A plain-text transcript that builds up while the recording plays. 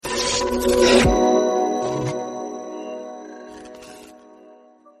What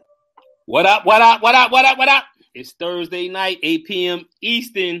up, what up, what up, what up, what up? It's Thursday night, 8 p.m.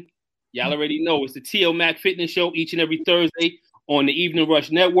 Eastern. Y'all already know it's the TL Mac Fitness Show each and every Thursday on the Evening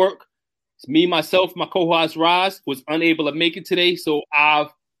Rush Network. It's me, myself, my co-host Roz was unable to make it today, so I've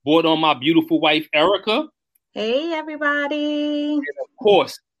brought on my beautiful wife, Erica. Hey, everybody. And of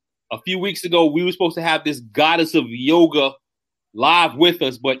course, a few weeks ago, we were supposed to have this goddess of yoga live with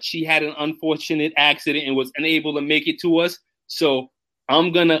us, but she had an unfortunate accident and was unable to make it to us. So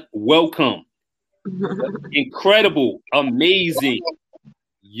I'm going to welcome incredible, amazing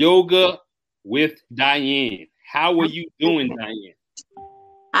Yoga with Diane. How are you doing, Diane?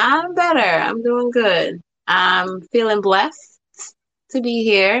 I'm better. I'm doing good. I'm feeling blessed to be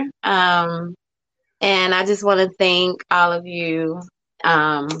here. And I just want to thank all of you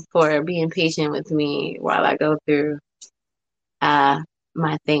for being patient with me while I go through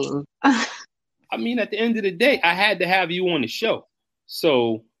my thing. I mean, at the end of the day, I had to have you on the show.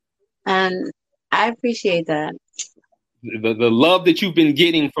 So, and I appreciate that. The love that you've been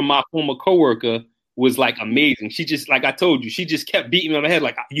getting from my former coworker was like amazing. She just, like I told you, she just kept beating me on the head.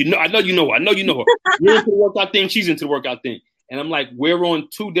 Like, I know you know her. You're into the workout thing. She's into the workout thing. And I'm like, we're on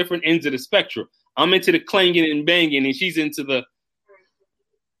two different ends of the spectrum. I'm into the clanging and banging, and she's into the.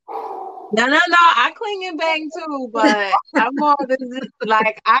 No. I cling and bang too, but I'm more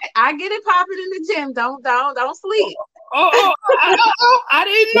like I get it popping in the gym. Don't sleep. I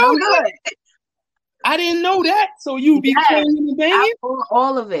didn't know that. I didn't know that. So you be clanging and banging?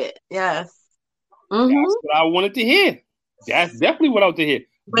 All of it, yes. Mm-hmm. That's what I wanted to hear. That's definitely what I wanted to hear.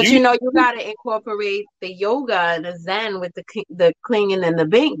 But you got to incorporate the yoga and the Zen with the clinging and the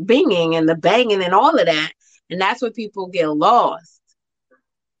binging and the banging and all of that. And that's where people get lost.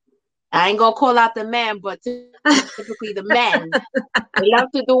 I ain't going to call out the men, but typically the men. They love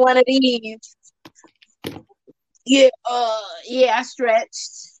to do one of these. Yeah, I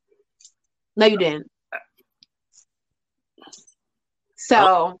stretched. No, you didn't.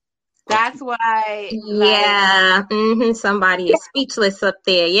 So that's why. Yeah. Somebody is speechless up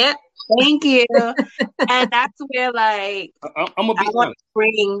there. Yep. Thank you. And that's where, like, I'm gonna be I want to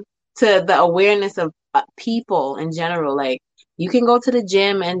bring to the awareness of people in general. Like, you can go to the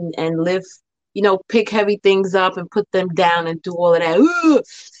gym and lift, pick heavy things up and put them down and do all of that. Ooh!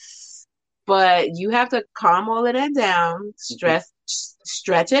 But you have to calm all of that down,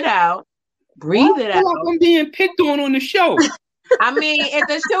 stretch it out, breathe it out. I'm being picked on the show. I mean, if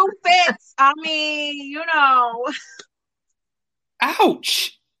the shoe fits,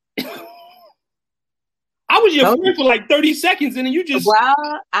 Ouch. I was your friend for like 30 seconds and then you just.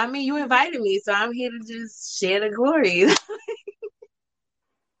 Well, I mean, you invited me, so I'm here to just share the glory.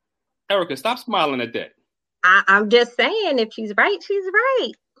 Erica, stop smiling at that. I'm just saying, if she's right, she's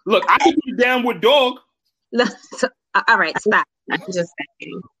right. Look, I can be down with dog. All right, stop. I'm just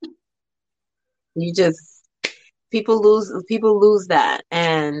saying. People lose that.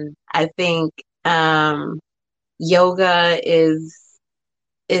 And I think yoga is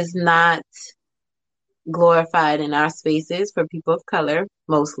not glorified in our spaces for people of color,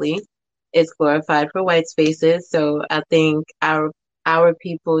 mostly. It's glorified for white spaces. So I think our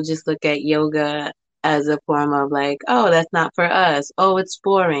people just look at yoga as a form of like, oh, that's not for us. Oh, it's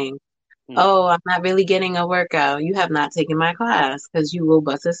boring. Oh, I'm not really getting a workout. You have not taken my class, because you will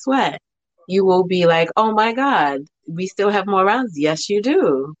bust a sweat. You will be like, oh my God, we still have more rounds. Yes, you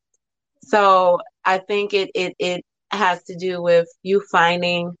do. So I think it has to do with you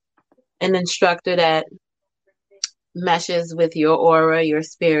finding an instructor that meshes with your aura, your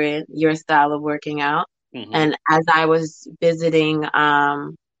spirit, your style of working out. Mm-hmm. And as I was visiting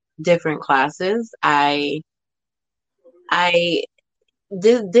different classes, I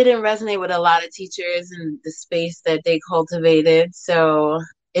didn't resonate with a lot of teachers and the space that they cultivated. So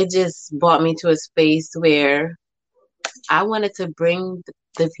it just brought me to a space where I wanted to bring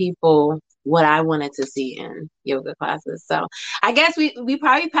the people what I wanted to see in yoga classes. So I guess we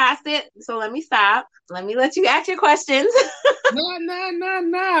probably passed it. So let me stop. Let me let you ask your questions.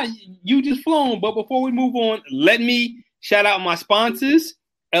 Nah. You just flown. But before we move on, let me shout out my sponsors.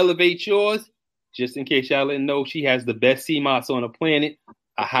 Elevate Yours. Just in case y'all didn't know, she has the best CMOS on the planet.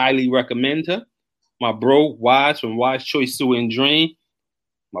 I highly recommend her. My bro, Wise, from Wise Choice Sewer and Drain.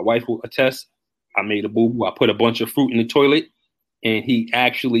 My wife will attest. I made a boo-boo. I put a bunch of fruit in the toilet, and he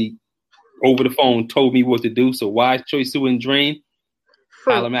actually, over the phone, told me what to do. So Wise Choice Sewer and Drain.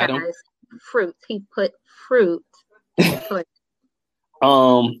 Fruit, guys. Fruit. He put fruit in the toilet.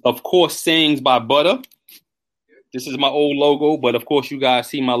 Of course, Sayings by Butter. This is my old logo, but of course you guys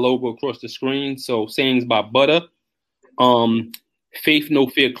see my logo across the screen. So Sayings by Butter. Faith No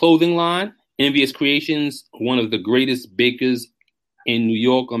Fear clothing line. Envious Creations, one of the greatest bakers in New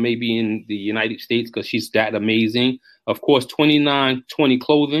York or maybe in the United States because she's that amazing. Of course, 2920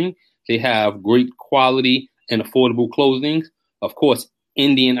 Clothing. They have great quality and affordable clothing. Of course,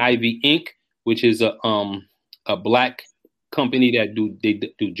 Indian Ivy Inc., which is a black company that do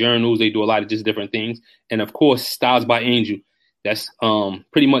journals. They do a lot of just different things. And of course, Styles by Angel. That's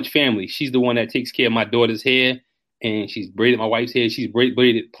pretty much family. She's the one that takes care of my daughter's hair, and she's braided my wife's hair. She's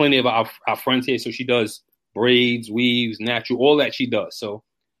braided plenty of our friends' hair. So she does braids, weaves, natural, all that she does. So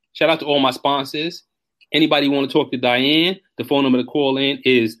shout out to all my sponsors. Anybody want to talk to Diane, the phone number to call in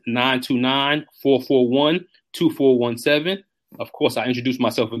is 929-441-2417. Of course, I introduce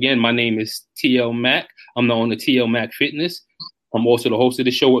myself again. My name is TL Mac. I'm the owner of TL Mac Fitness. I'm also the host of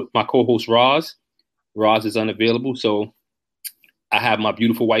the show with my co-host Roz. Roz is unavailable, so I have my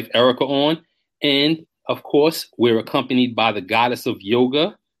beautiful wife Erica on. And of course, we're accompanied by the goddess of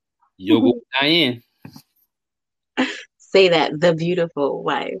yoga, Yoga Diane. Say that, the beautiful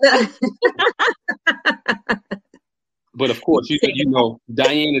wife. But of course, you know,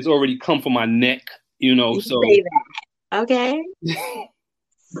 Diane has already come for my neck, you know. So say that. Okay.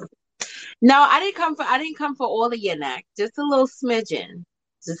 No, I didn't come for all of your neck. Just a little smidgen.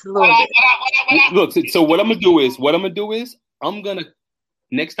 Just a little bit. Look, so what I'm gonna do is I'm gonna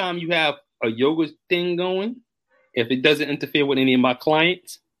next time you have a yoga thing going, if it doesn't interfere with any of my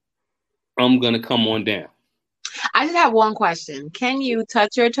clients, I'm gonna come on down. I just have one question. Can you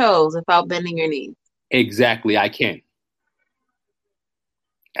touch your toes without bending your knees? Exactly, I can.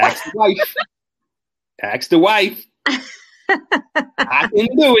 Ask the wife. Ask the wife. I can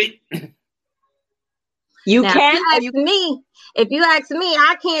do it. You now, can? If you ask me,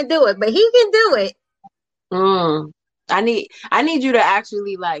 I can't do it, but he can do it. I need you to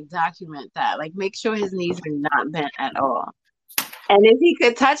actually like document that. Like make sure his knees are not bent at all. And if he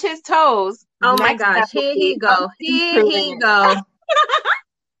could touch his toes. Oh my gosh, here he go. Here he go.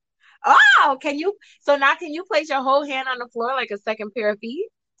 Oh, can you place your whole hand on the floor like a second pair of feet?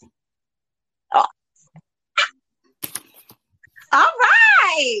 Oh. All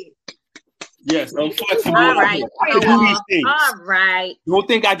right. Yes, I'm flexible. All right. I can do these things. All right. Don't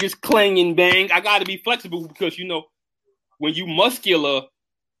think I just clang and bang. I got to be flexible because, you know, when you muscular,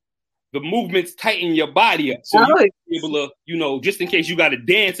 the movements tighten your body up. So you can be able to, you know, just in case you got to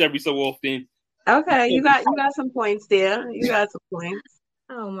dance every so often. Okay, you got some points there. You got some points.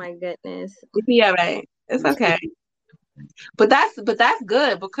 Oh my goodness. Yeah, right. It's okay. But that's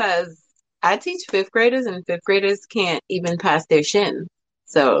good because I teach fifth graders and fifth graders can't even pass their shin.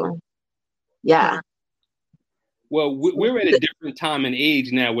 So, yeah. Well, we're at a different time and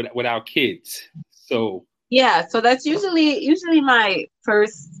age now with our kids. So yeah, so that's usually my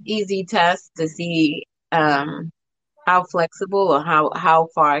first easy test to see how flexible or how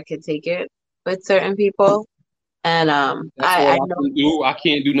far I can take it with certain people. And I know I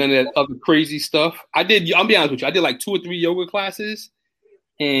can't do none of that other crazy stuff. I'll be honest with you, I did like 2 or 3 yoga classes,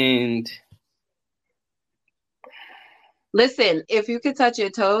 and listen, if you could touch your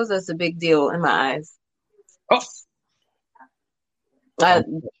toes, that's a big deal in my eyes. Oh.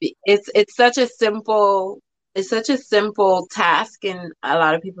 It's such a simple task in a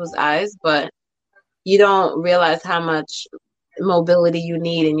lot of people's eyes, but you don't realize how much mobility you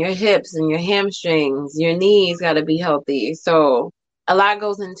need in your hips and your hamstrings. Your knees got to be healthy. So a lot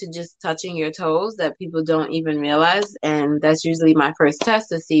goes into just touching your toes that people don't even realize, and that's usually my first test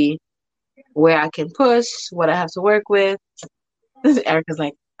to see where I can push, what I have to work with. Erica's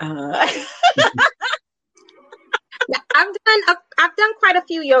like, I've done quite a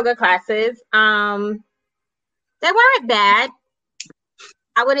few yoga classes. They weren't bad.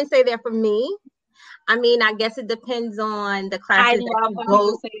 I wouldn't say they're for me. I mean, I guess it depends on the classes. I love when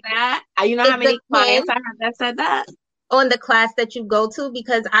people say that. You know how many clients I have that said that? On the class that you go to,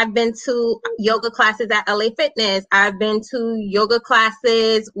 because I've been to yoga classes at LA Fitness. I've been to yoga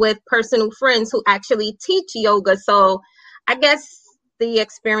classes with personal friends who actually teach yoga. So I guess the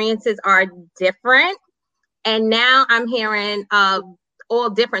experiences are different. And now I'm hearing all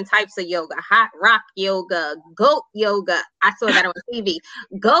different types of yoga, hot rock yoga, goat yoga. I saw that on TV.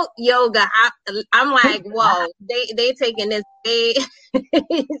 Goat yoga. I'm like, whoa, they taking this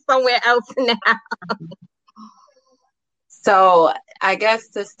somewhere else now. So I guess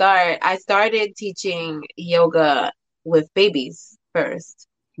to start, I started teaching yoga with babies first.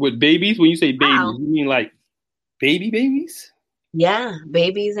 With babies? When you say babies, you mean like babies? Yeah,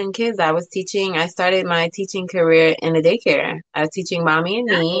 babies and kids. I started my teaching career in a daycare. I was teaching mommy and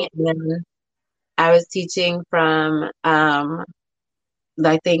me, and then I was teaching from I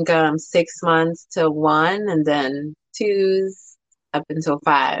think 6 months to 1, and then 2s up until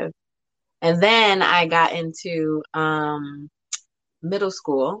 5. And then I got into middle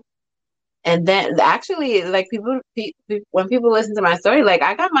school. And then actually, like when people listen to my story, like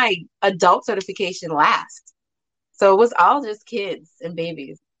I got my adult certification last. So it was all just kids and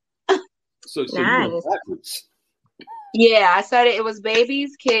babies. So you went Nice. backwards. Yeah, it was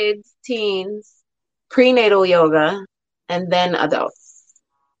babies, kids, teens, prenatal yoga, and then adults.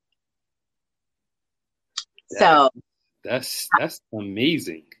 So That's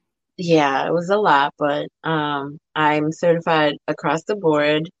amazing. yeah, it was a lot, but I'm certified across the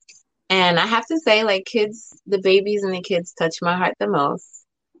board. And I have to say, like the babies and the kids touch my heart the most.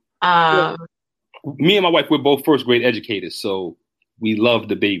 Me and my wife, we're both first grade educators, so we love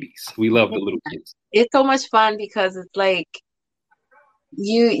the babies. We love the little kids. It's so much fun because it's like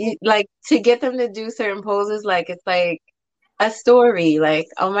you like to get them to do certain poses, like it's like a story, like,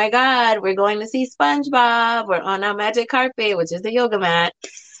 oh my God, we're going to see SpongeBob. We're on our magic carpet, which is the yoga mat.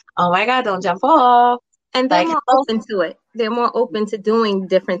 Oh my God, don't jump off. And they're more open to it. They're more open to doing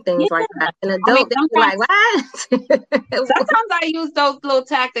different things like that. An adult, they're like, what? Sometimes I use those little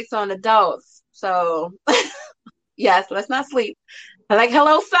tactics on adults. So, yes, let's not sleep. I'm like,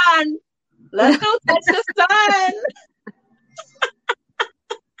 hello, sun. Let's go touch the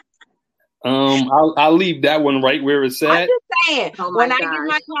sun. I'll leave that one right where it's at. I'm just saying, when I give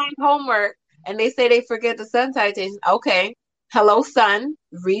my clients homework and they say they forget the sun salutation, okay, hello, sun,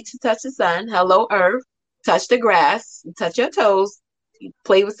 reach to touch the sun. Hello, earth, touch the grass, touch your toes,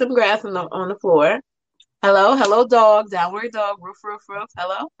 play with some grass on the floor. Hello, dog, downward dog, roof,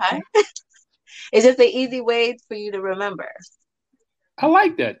 hello, hi. It's just an easy way for you to remember. I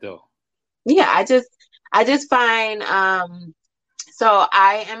like that though. Yeah, I just find so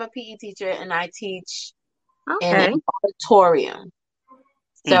I am a PE teacher and I teach in an auditorium.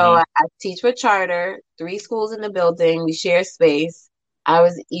 So I teach with charter, 3 schools in the building. We share space. I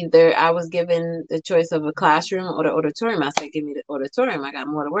was given the choice of a classroom or the auditorium. I said, give me the auditorium. I got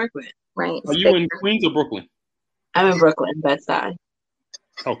more to work with. Right. Are you in Queens or Brooklyn? I'm in Brooklyn, Bed-Stuy.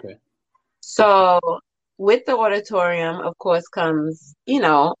 Okay. So with the auditorium, of course, comes,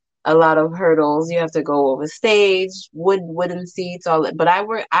 a lot of hurdles. You have to go over stage, wooden seats, all that. But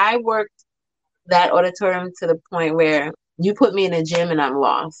I worked that auditorium to the point where you put me in a gym and I'm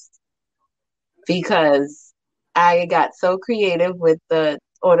lost because I got so creative with the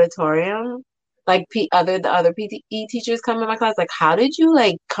auditorium. Like the other PTE teachers come in my class, like, how did you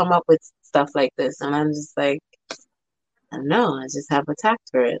like come up with stuff like this? And I'm just like, I don't know. I just have a tact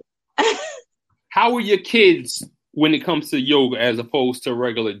for it. How are your kids when it comes to yoga as opposed to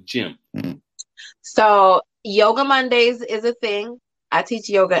regular gym? So Yoga Mondays is a thing. I teach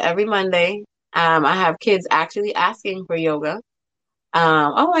yoga every Monday. I have kids actually asking for yoga.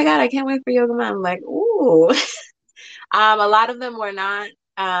 Oh my God, I can't wait for yoga. I'm like, ooh. A lot of them were not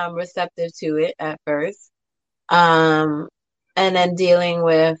receptive to it at first. And then dealing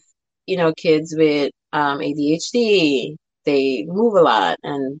with, kids with ADHD, they move a lot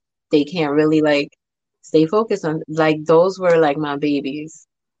and they can't really like stay focused on, like, those were like my babies.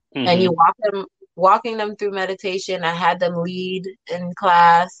 Mm-hmm. And you walking them through meditation. I had them lead in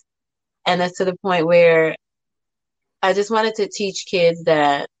class. And that's to the point where I just wanted to teach kids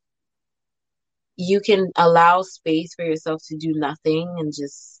that you can allow space for yourself to do nothing and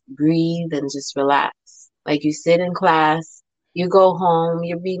just breathe and just relax. Like you sit in class, you go home,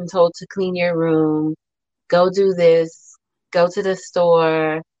 you're being told to clean your room, go do this, go to the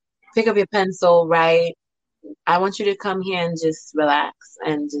store, pick up your pencil, write. I want you to come here and just relax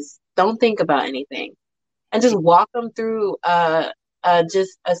and just don't think about anything. And just walk them through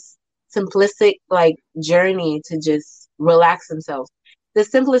just a simplistic like journey to just relax themselves. The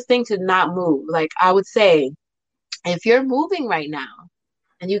simplest thing to not move. Like I would say, if you're moving right now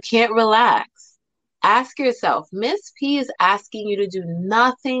and you can't relax, ask yourself, Miss P is asking you to do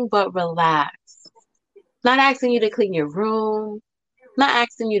nothing but relax. Not asking you to clean your room, not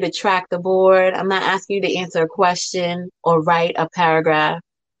asking you to track the board. I'm not asking you to answer a question or write a paragraph.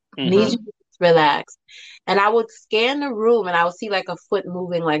 Need you to relax. And I would scan the room and I would see like a foot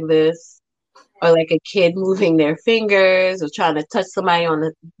moving like this, or like a kid moving their fingers or trying to touch somebody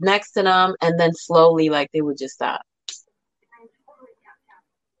next to them, and then slowly like they would just stop.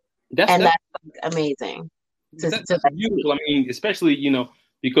 That's amazing. That's beautiful. I mean, especially,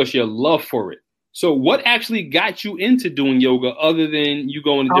 because your love for it. So what actually got you into doing yoga other than you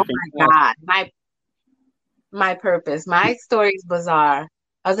going to different classes? Oh my God. My purpose. My story is bizarre.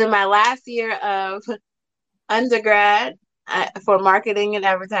 I was in my last year of undergrad for marketing and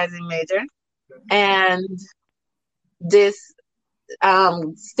advertising major. And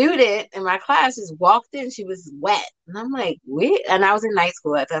student in my class just walked in. She was wet. And I'm like, where? And I was in night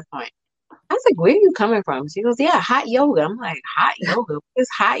school at that point. I was like, where are you coming from? She goes, yeah, hot yoga. I'm like, hot yoga? What is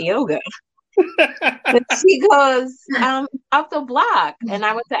hot yoga? And she goes, up the block. And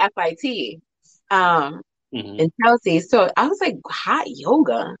I went to FIT in Chelsea. So I was like, hot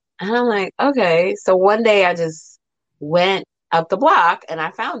yoga. And I'm like, okay. So one day I just went up the block and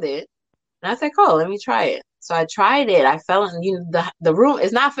I found it. And I was like, oh, let me try it. So I tried it. I fell in, the room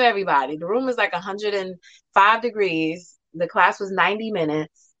is not for everybody. The room is like 105 degrees. The class was 90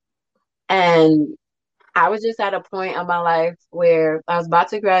 minutes. And I was just at a point in my life where I was about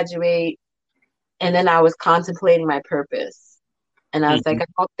to graduate. And then I was contemplating my purpose. And I was like, I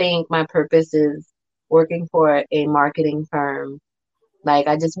don't think my purpose is working for a marketing firm. Like,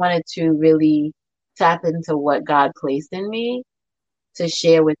 I just wanted to really tap into what God placed in me to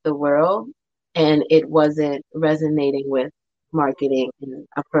share with the world. And it wasn't resonating with marketing in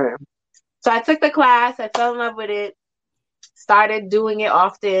a firm. So I took the class, I fell in love with it, started doing it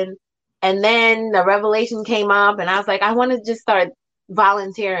often. And then the revelation came up and I was like, I want to just start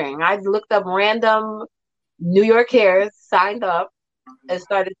volunteering. I looked up random New York hairs, signed up, and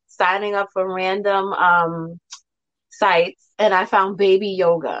started signing up for random sites. And I found baby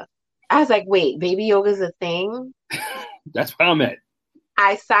yoga. I was like, wait, baby yoga is a thing? That's where I'm at.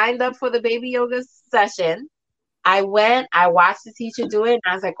 I signed up for the baby yoga session. I went, I watched the teacher do it, and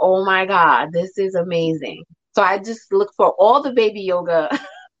I was like, oh my God, this is amazing. So I just looked for all the baby yoga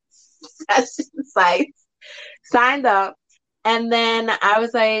session sites, signed up, and then I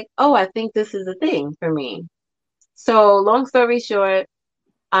was like, oh, I think this is a thing for me. So long story short,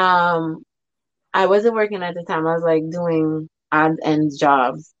 I wasn't working at the time. I was like doing odd end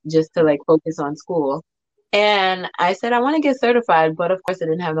jobs just to like focus on school. And I said, I want to get certified, but of course I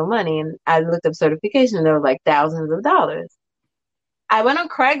didn't have no money. And I looked up certification. There were like thousands of dollars. I went on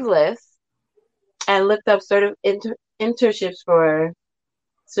Craigslist and looked up internships for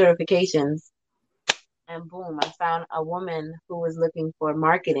certifications. And boom, I found a woman who was looking for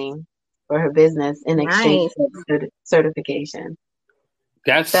marketing for her business in exchange for certification.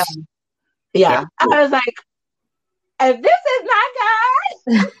 That's so, yeah. That's cool. I was like, if this is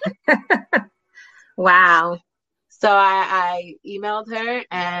not God. Wow. So I emailed her,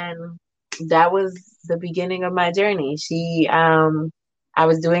 and that was the beginning of my journey. She, I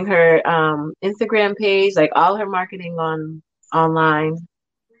was doing her Instagram page, like all her marketing online.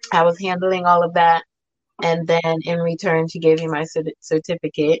 I was handling all of that. And then in return, she gave me my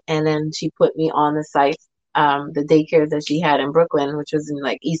certificate, and then she put me on the site, the daycare that she had in Brooklyn, which was in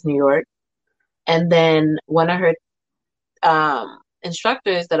like East New York. And then one of her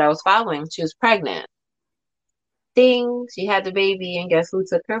instructors that I was following, she was pregnant. Ding, she had the baby, and guess who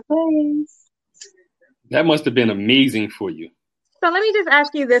took her place? That must have been amazing for you. So let me just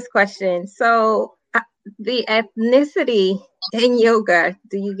ask you this question. So the ethnicity in yoga,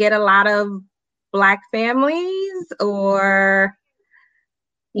 do you get a lot of Black families or?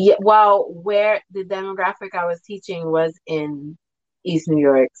 Yeah, well, where the demographic I was teaching was in East New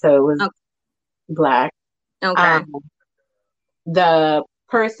York, so it was Black. Okay. The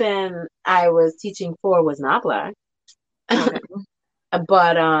person I was teaching for was not Black. Okay.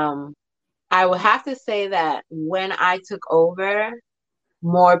 But I would have to say that when I took over,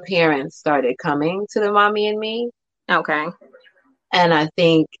 more parents started coming to the Mommy and Me. Okay. And I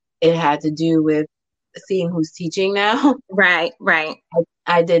think it had to do with seeing who's teaching now. Right.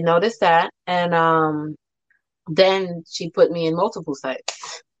 I did notice that. And then she put me in multiple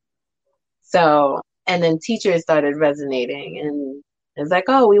sites. So, and then teachers started resonating, and it's like,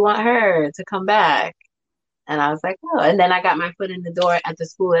 oh, we want her to come back. And I was like, oh, and then I got my foot in the door at the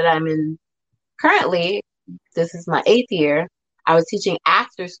school that I'm in currently. This is my 8th year. I was teaching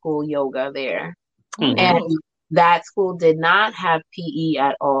after school yoga there. Mm-hmm. And that school did not have PE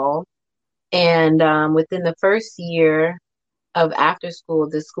at all. And within the first year of after school,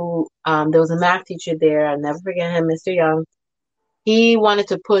 the school, there was a math teacher there. I'll never forget him, Mr. Young. He wanted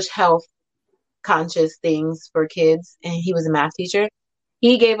to push health conscious things for kids, and he was a math teacher.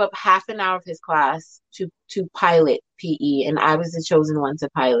 He gave up half an hour of his class to pilot PE, and I was the chosen one to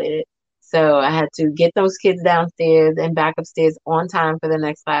pilot it. So I had to get those kids downstairs and back upstairs on time for the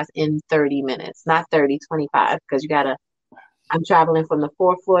next class in 30 minutes, not 30, 25, because I'm traveling from the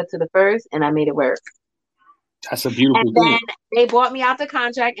 4th floor to the 1st, and I made it work. That's a beautiful thing. And then they bought me out the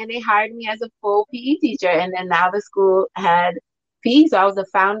contract, and they hired me as a full PE teacher. And then now the school had PE. So I was a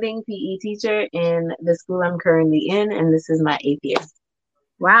founding PE teacher in the school I'm currently in, and this is my 8th year.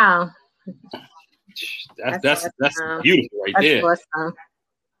 Wow. That's beautiful right there. Awesome.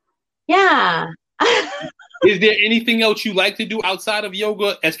 Yeah. Is there anything else you like to do outside of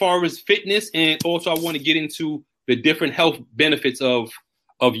yoga as far as fitness? And also, I want to get into the different health benefits of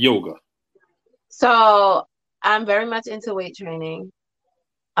yoga. So I'm very much into weight training.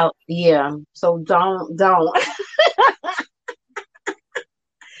 Oh yeah. So don't.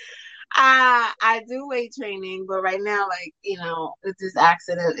 I do weight training, but right now, like, with this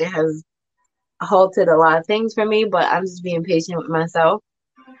accident, it has halted a lot of things for me, but I'm just being patient with myself.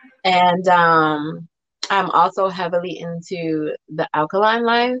 And I'm also heavily into the alkaline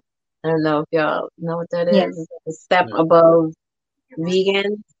life. I don't know if y'all know what that is. Yes. It's like a step above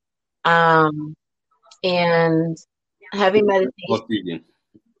vegan. And heavy meditation. Vegan.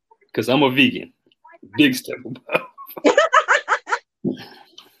 Because I'm a vegan. Big step above.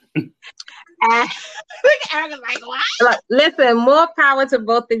 Like, what? Look, listen, more power to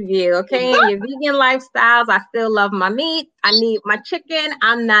both of you, okay? Your vegan lifestyles, I still love my meat. I need my chicken.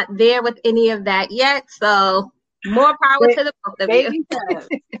 I'm not there with any of that yet. So more power to the both of you. Baby steps.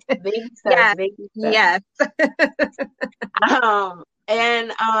 Baby steps. Yes.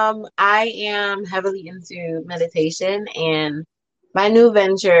 And I am heavily into meditation, and my new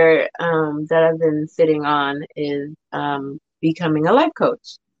venture that I've been sitting on is becoming a life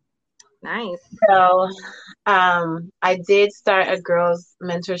coach. Nice. So I did start a girls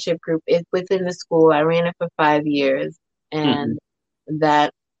mentorship group within the school. I ran it for 5 years, and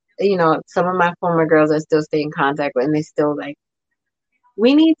that, some of my former girls I still stay in contact with, and they still like,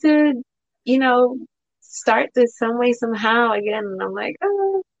 we need to, start this some way, somehow again. And I'm like,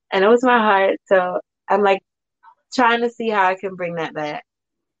 oh, and it was my heart. So I'm like trying to see how I can bring that back.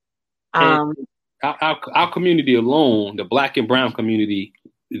 Our community alone, the Black and Brown community,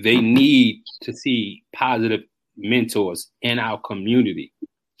 they need to see positive mentors in our community,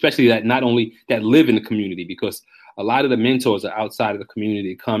 especially that not only that live in the community, because a lot of the mentors are outside of the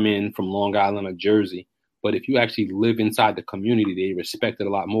community, come in from Long Island or Jersey. But if you actually live inside the community, they respect it a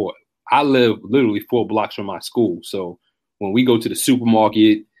lot more. I live literally 4 blocks from my school. So when we go to the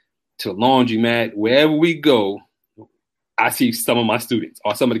supermarket, to the laundromat, wherever we go, I see some of my students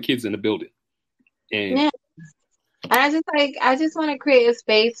or some of the kids in the building. And yeah. And I just want to create a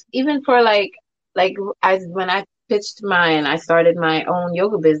space, even for when I pitched I started my own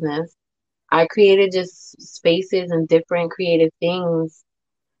yoga business, I created just spaces and different creative things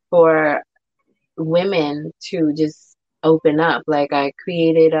for women to just open up. Like I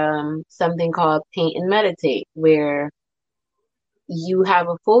created something called Paint and Meditate, where you have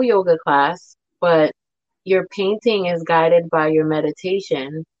a full yoga class, but your painting is guided by your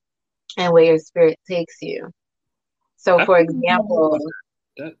meditation and where your spirit takes you. So, for example,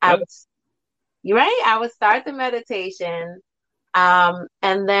 I would start the meditation,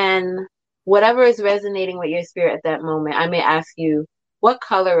 and then whatever is resonating with your spirit at that moment, I may ask you what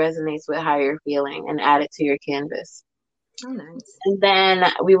color resonates with how you're feeling, and add it to your canvas. Oh, nice. And then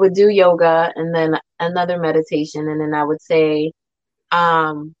we would do yoga, and then another meditation, and then I would say,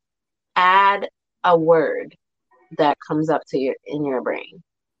 add a word that comes up in your brain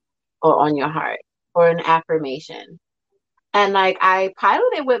or on your heart, or an affirmation. And like I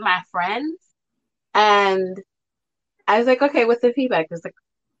piloted with my friends, and I was like, okay, what's the feedback? It was like,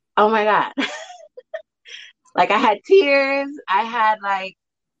 oh my God. Like I had tears. I had like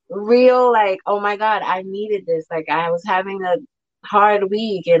real, like, oh my God, I needed this. Like I was having a hard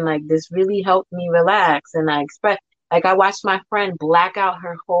week, and like this really helped me relax. And I watched my friend black out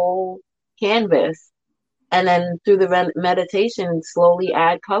her whole canvas, and then through the meditation, slowly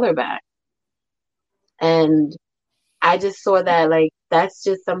add color back. And I just saw that, like, that's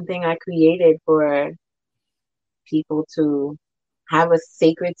just something I created for people to have a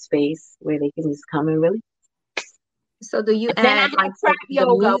sacred space where they can just come and really. So do you add like trap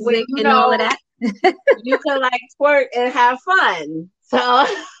yoga music and all of that? You can like twerk and have fun. So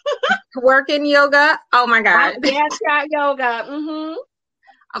twerking yoga. Oh my God. Yeah, trap yoga. Mm-hmm.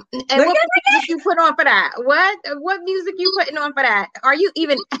 And what music you put on for that? What music you putting on for that? Are you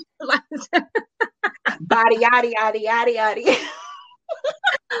even body yaddy yaddy yaddy yaddy?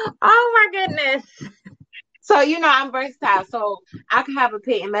 Oh my goodness. So I'm versatile. So I could have a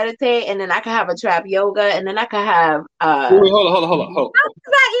paint and meditate, and then I could have a trap yoga, and then I could have Wait, hold on. How does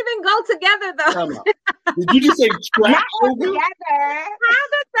that even go together though? Did you just say trap yoga? Together. How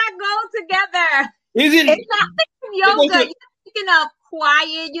does that go together? It's not yoga. You're thinking of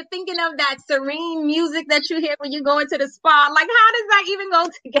quiet. You're thinking of that serene music that you hear when you go into the spa. Like, how does that even go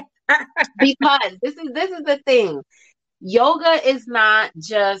together? Because this is the thing. Yoga is not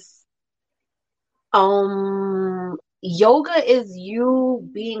just yoga is you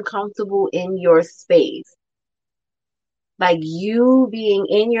being comfortable in your space. Like you being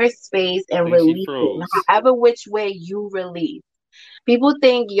in your space and think she releasing, froze. however which way you release. People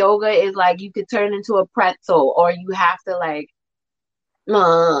think yoga is like you could turn into a pretzel or you have to like,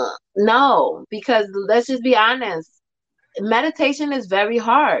 no, because let's just be honest. Meditation is very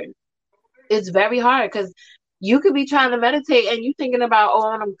hard. It's very hard because you could be trying to meditate and you thinking about,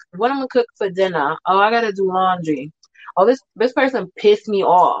 oh, what I'm gonna cook for dinner. Oh, I gotta do laundry. Oh, this person pissed me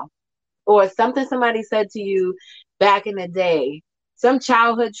off. Or something somebody said to you back in the day. Some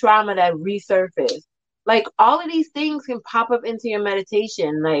childhood trauma that resurfaced. Like all of these things can pop up into your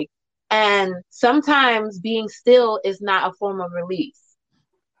meditation. Like, and sometimes being still is not a form of release.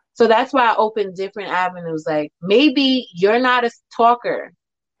 So that's why I open different avenues. Like maybe you're not a talker.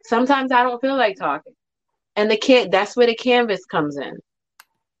 Sometimes I don't feel like talking. And that's where the canvas comes in.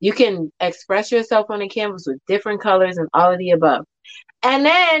 You can express yourself on the canvas with different colors and all of the above. And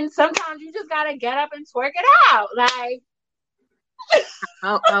then sometimes you just gotta get up and twerk it out. Like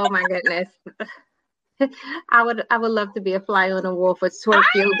oh my goodness. I would love to be a fly on the wall for twerk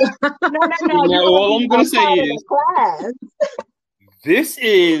yoga. No. All I'm gonna say is this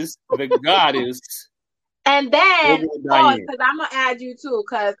is the goddess. And then, because I'm gonna add you too,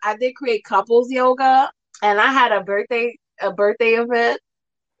 because I did create couples yoga, and I had a birthday event,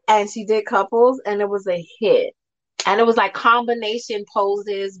 and she did couples, and it was a hit, and it was like combination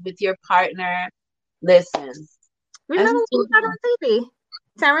poses with your partner. Listen, remember we saw it on TV?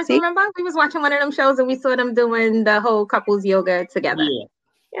 Terrence, remember we was watching one of them shows and we saw them doing the whole couples yoga together.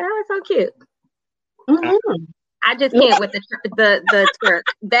 Yeah, that was so cute. Mm-hmm. I just can't with the twerk.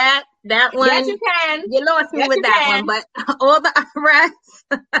 That one. Yes, you can. You lost me with that one, but all the rest.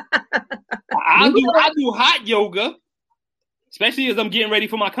 I do hot yoga, especially as I'm getting ready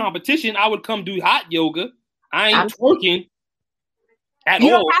for my competition. I would come do hot yoga. I ain't twerking at all.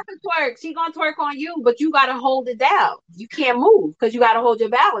 You don't have to twerk. She's gonna twerk on you, but you gotta hold it down. You can't move because you gotta hold your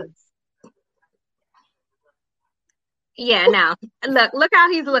balance. Yeah, no. Look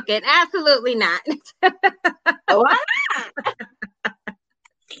how he's looking. Absolutely not. Why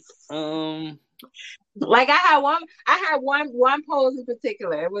not? Like I had one pose in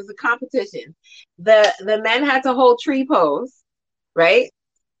particular. It was a competition. The men had to hold tree pose, right?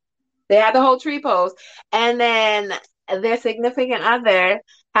 They had to hold tree pose, and then their significant other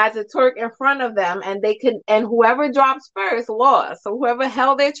had to twerk in front of them, and whoever drops first lost. So whoever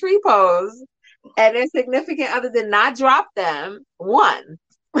held their tree pose and their significant other did not drop them, won.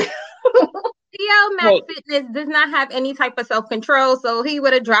 Theo Max Fitness does not have any type of self-control, so he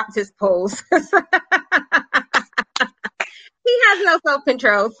would have dropped his pose. He has no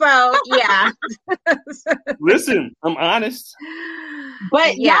self-control, so yeah. Listen, I'm honest.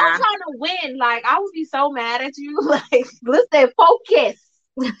 But y'all trying to win. Like, I would be so mad at you. Like, listen, focus.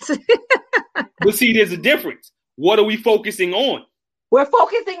 But see, there's a difference. What are we focusing on? We're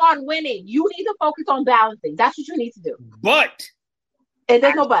focusing on winning. You need to focus on balancing. That's what you need to do. But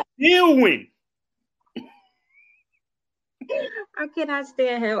there's no but. Still win. I cannot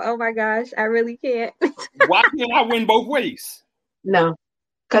stand him. Oh my gosh, I really can't. Why can't I win both ways? No,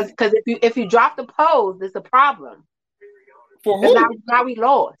 because if you drop the pose, it's a problem. For who? Now we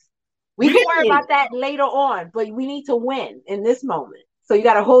lost. We can worry about that later on, but we need to win in this moment. So you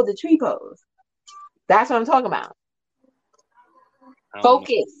got to hold the tree pose. That's what I'm talking about.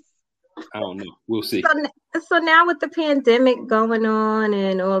 Focus. I don't know. We'll see. So now with the pandemic going on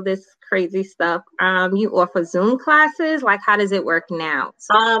and all this crazy stuff, you offer Zoom classes. Like, how does it work now?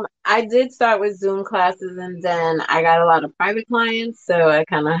 I did start with Zoom classes, and then I got a lot of private clients, so I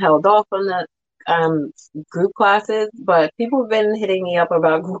kind of held off on the group classes. But people have been hitting me up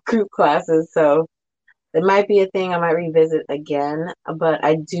about group classes, so it might be a thing I might revisit again. But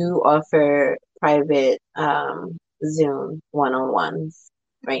I do offer private Zoom one-on-ones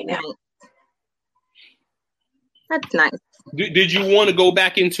right now. That's nice. Did you want to go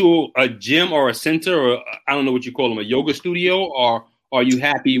back into a gym or a center, or I don't know what you call them, a yoga studio, or are you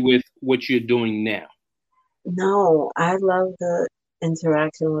happy with what you're doing now? No, I love the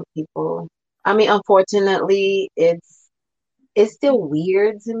interaction with people. I mean, unfortunately, it's still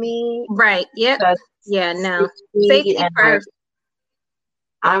weird to me. Right. Yep. Yeah. No. Safety first.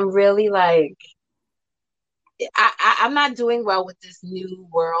 I'm really like, I'm not doing well with this new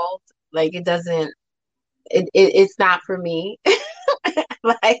world. Like, it doesn't. It's not for me.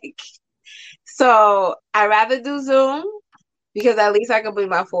 Like, so I rather do Zoom because at least I can be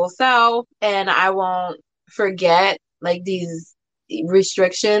my full self and I won't forget like these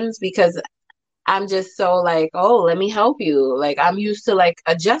restrictions because I'm just so like, oh, let me help you. Like, I'm used to like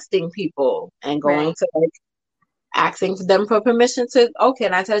adjusting people and going to like asking them for permission to, oh,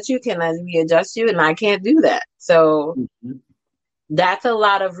 can I touch you? Can I readjust you? And I can't do that. So that's a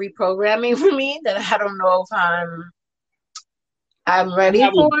lot of reprogramming for me that I don't know if I'm ready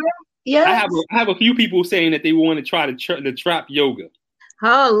for. Yeah, I have a few people saying that they want to try the trap yoga.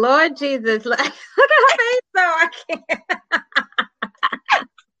 Oh Lord Jesus! Look at her face, though. I can't.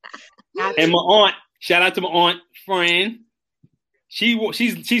 And my aunt, shout out to my aunt Fran. She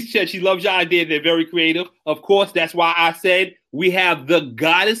said she loves your idea. They're very creative. Of course, that's why I said we have the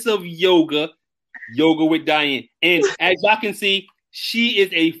goddess of yoga with Diane. And as y'all can see, she is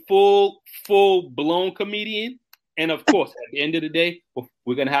a full blown comedian. And of course, at the end of the day,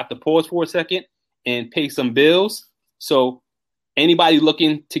 we're gonna have to pause for a second and pay some bills. So anybody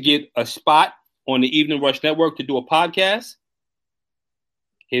looking to get a spot on the Evening Rush Network to do a podcast,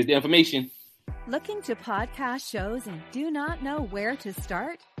 here's the information. Looking to podcast shows and do not know where to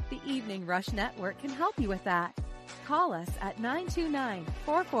start? The Evening Rush Network can help you with that. Call us at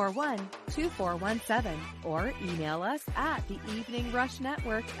 929-441-2417 or email us at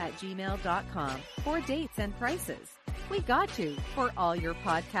theeveningrushnetwork@gmail.com for dates and prices. We got you for all your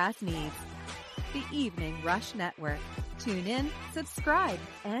podcast needs. The Evening Rush Network. Tune in, subscribe,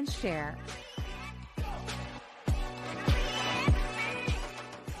 and share.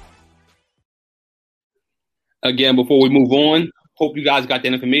 Again, before we move on, hope you guys got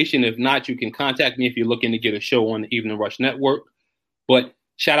that information. If not, you can contact me if you're looking to get a show on the Evening Rush Network. But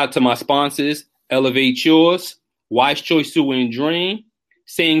shout out to my sponsors, Elevate Yours, Wise Choice Sue and Dream,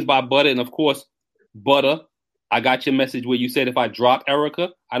 Sayings by Butter, and of course, Butter. I got your message where you said if I drop Erica,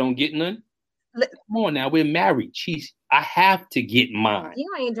 I don't get none. Come on now, we're married. I have to get mine. You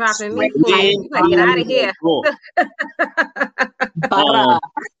ain't dropping me. You better get out of here.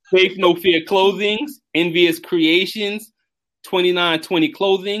 Faith No Fear Clothings, Envious Creations, 2920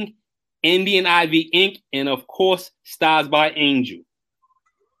 Clothing, Indian Ivy Inc., and of course, Stars by Angel.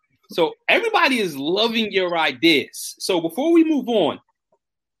 So everybody is loving your ideas. So before we move on,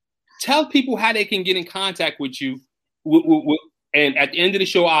 tell people how they can get in contact with you. And at the end of the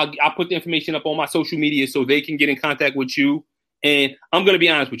show, I'll put the information up on my social media so they can get in contact with you. And I'm going to be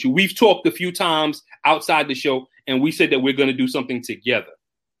honest with you. We've talked a few times outside the show, and we said that we're going to do something together.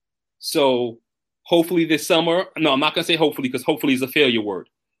 So hopefully this summer, no, I'm not going to say hopefully because hopefully is a failure word.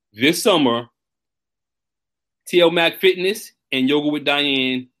 This summer, TL Mac Fitness and Yoga with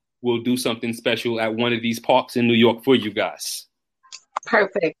Diane will do something special at one of these parks in New York for you guys.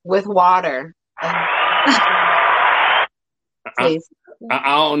 Perfect. With water. I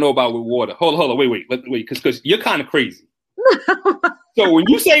don't know about with water. Hold on, wait, because you're kind of crazy. So when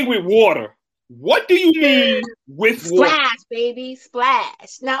you say with water, what do you mean with water? Splash, baby,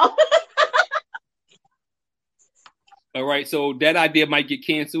 splash. No. All right, so that idea might get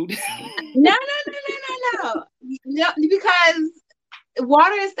canceled. No, because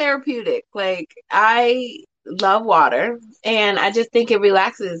water is therapeutic. Like, I love water, and I just think it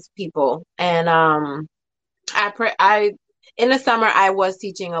relaxes people. And I in the summer I was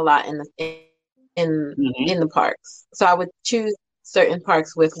teaching a lot in the parks, so I would choose certain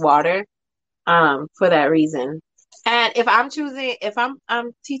parks with water for that reason. And if I'm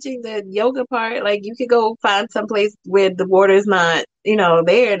teaching the yoga part, like, you could go find someplace where the water's not,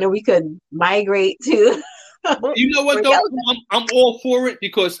 there, and then we could migrate to. You know what though? I'm all for it,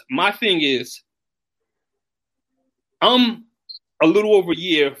 because my thing is, I'm a little over a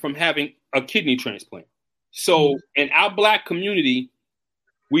year from having a kidney transplant. So in our Black community,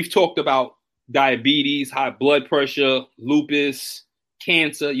 we've talked about diabetes, high blood pressure, lupus,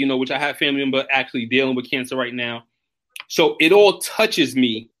 cancer, which I have a family member actually dealing with cancer right now. So it all touches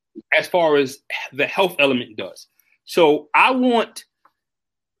me as far as the health element does. So I want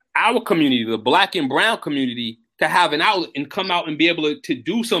our community, the Black and brown community, to have an outlet and come out and be able to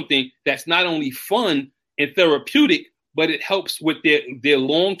do something that's not only fun and therapeutic, but it helps with their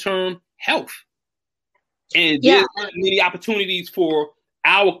long-term health. And there's many opportunities for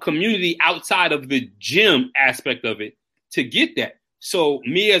our community outside of the gym aspect of it to get that. So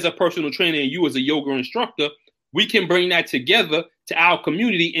me as a personal trainer and you as a yoga instructor, we can bring that together to our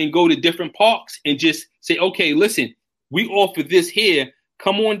community and go to different parks and just say, okay, listen, we offer this here.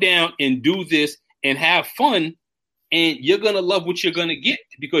 Come on down and do this and have fun. And you're going to love what you're going to get,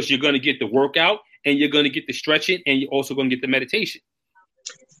 because you're going to get the workout and you're going to get the stretching and you're also going to get the meditation.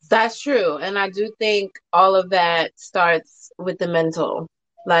 That's true. And I do think all of that starts with the mental.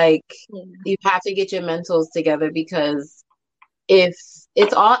 Like, you have to get your mentals together, because if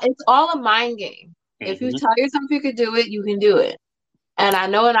it's all a mind game. If you tell yourself you could do it, you can do it. And I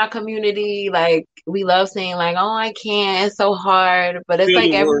know in our community, like, we love saying, like, oh, I can't, it's so hard. But it's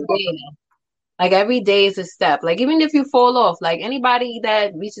like every day. Like every day is a step. Like even if you fall off, like anybody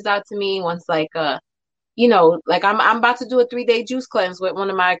that reaches out to me wants like like I'm about to do a 3-day juice cleanse with one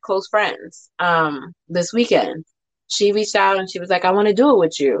of my close friends this weekend. She reached out and she was like, I want to do it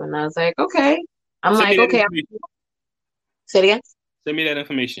with you. And I was like, okay. I'm Send me like, that okay. information. Say it again. Send me that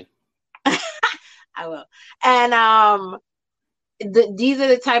information. I will. And these are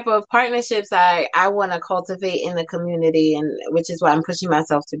the type of partnerships I want to cultivate in the community, and which is why I'm pushing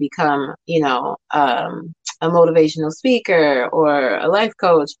myself to become, a motivational speaker or a life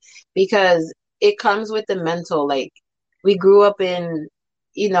coach, because it comes with the mental. Like we grew up in,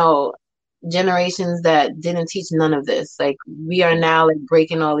 generations that didn't teach none of this. Like we are now like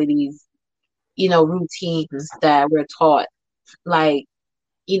breaking all of these, routines that we're taught. Like,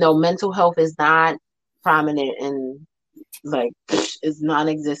 mental health is not prominent and like is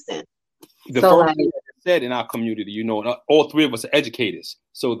non-existent. The first thing that's said in our community, all three of us are educators.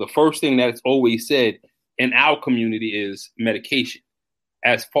 So the first thing that's always said in our community is medication.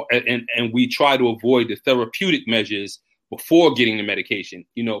 And we try to avoid the therapeutic measures before getting the medication,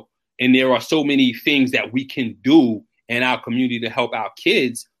 and there are so many things that we can do in our community to help our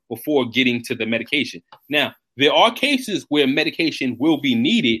kids before getting to the medication. Now, there are cases where medication will be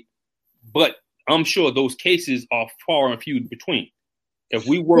needed, but I'm sure those cases are far and few between. If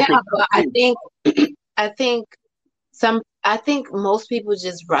we work with I think most people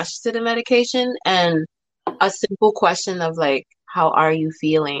just rush to the medication, and a simple question of like, how are you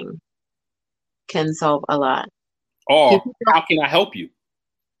feeling can solve a lot. Or how can I help you?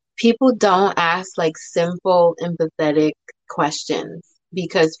 People don't ask like simple, empathetic questions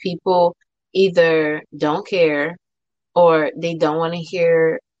because people either don't care or they don't want to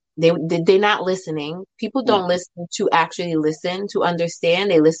hear. They're not listening. People don't listen to actually listen to understand.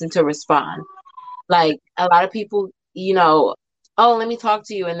 They listen to respond. Like a lot of people, oh, let me talk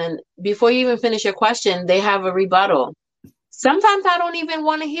to you, and then before you even finish your question, they have a rebuttal. Sometimes I don't even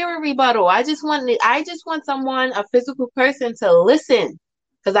want to hear a rebuttal. I just want someone, a physical person, to listen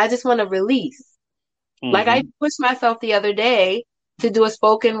because I just want to release. Mm-hmm. Like I pushed myself the other day to do a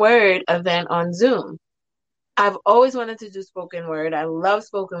spoken word event on Zoom. I've always wanted to do spoken word. I love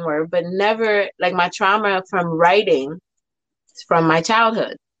spoken word, but never, like my trauma from writing from my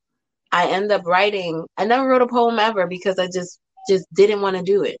childhood. I never wrote a poem ever because I just didn't want to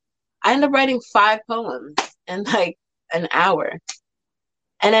do it. I ended up writing 5 poems in like an hour.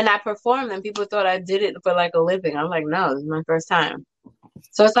 And then I performed and people thought I did it for like a living. I'm like, no, this is my first time.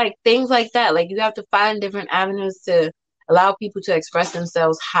 So it's like things like that. Like you have to find different avenues to allow people to express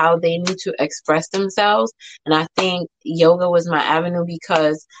themselves how they need to express themselves. And I think yoga was my avenue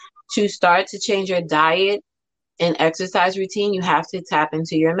because to start to change your diet and exercise routine, you have to tap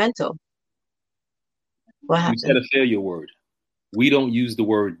into your mental. What happened? You said a failure word. We don't use the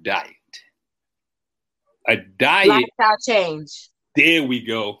word diet. A diet. Lifestyle change. There we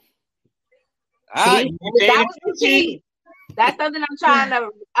go. That was routine. That's something I'm trying to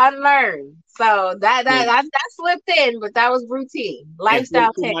unlearn. So that slipped in, but that was routine.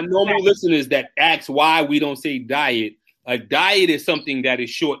 Lifestyle change. My normal listeners that ask why we don't say diet, a diet is something that is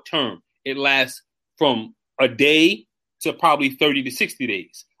short term. It lasts from a day to probably 30 to 60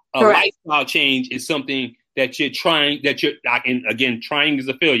 days. A lifestyle change is something that you're trying, and again, trying is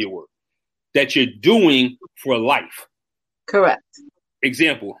a failure word, that you're doing for life. Correct.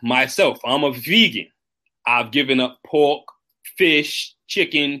 Example, myself, I'm a vegan. I've given up pork, fish,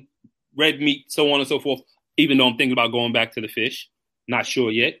 chicken, red meat, so on and so forth, even though I'm thinking about going back to the fish. Not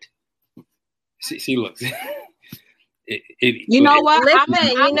sure yet. See look. You know what?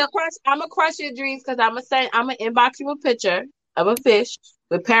 I'm gonna crush your dreams because I'm gonna inbox you a picture of a fish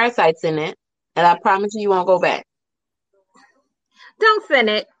with parasites in it, and I promise you won't go back. Don't send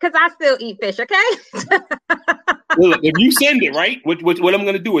it because I still eat fish, okay? Well, look, if you send it, right, what I'm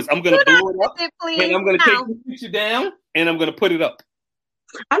going to do is I'm going to blow it up, and I'm going to take the picture down, and I'm going to put it up.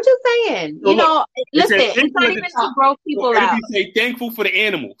 I'm just saying, so listen, it's not even to grow people out. Say thankful for the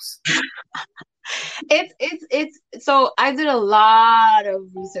animals. It's so I did a lot of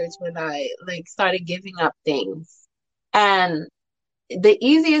research when I started giving up things, and the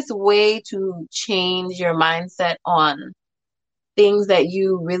easiest way to change your mindset on things that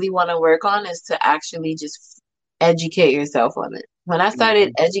you really want to work on is to actually just educate yourself on it. When I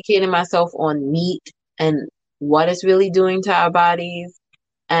started educating myself on meat and what it's really doing to our bodies,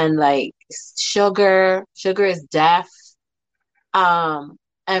 and like sugar is death.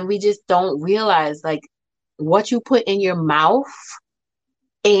 And we just don't realize like what you put in your mouth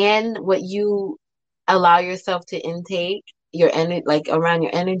and what you allow yourself to intake, your energy, like around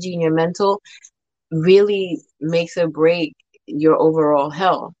your energy and your mental, really makes or break your overall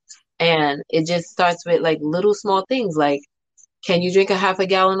health. And it just starts with like little small things like, can you drink a half a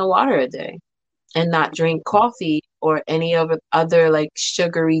gallon of water a day and not drink coffee or any other like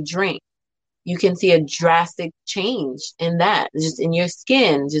sugary drink? You can see a drastic change in that, just in your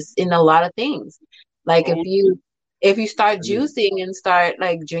skin, just in a lot of things. Like if you start juicing and start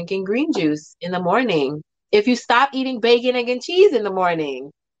like drinking green juice in the morning, if you stop eating bacon, egg, and cheese in the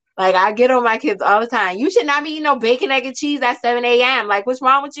morning, like I get on my kids all the time, you should not be eating no bacon, egg, and cheese at 7 a.m. Like, what's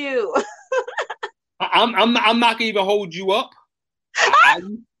wrong with you? I'm not gonna even hold you up.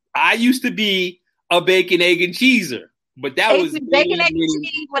 I used to be a bacon, egg, and cheeser, but that was bacon, egg, and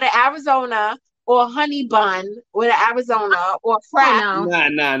cheese with an Arizona or a honey bun with an Arizona or frap. Oh,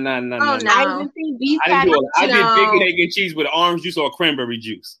 Nah. Oh, no. I even see beef I didn't do it. I did No. bacon, egg, and cheese with orange juice or cranberry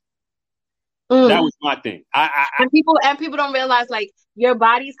juice. That was my thing. And people don't realize like your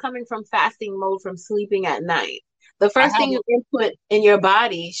body's coming from fasting mode from sleeping at night. The first thing you input in your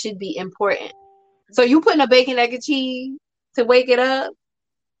body should be important. So you putting a bacon, egg, and cheese to wake it up?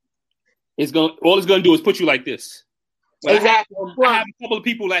 All it's gonna do is put you like this. But Exactly. I have a couple of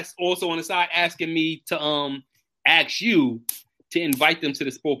people that's also on the side asking me to ask you to invite them to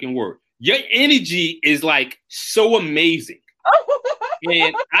the spoken word. Your energy is like so amazing.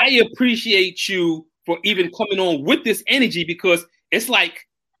 And I appreciate you for even coming on with this energy, because it's like,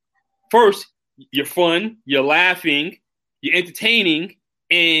 first, you're fun, you're laughing, you're entertaining,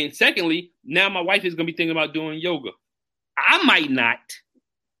 and secondly, now my wife is going to be thinking about doing yoga. I might not.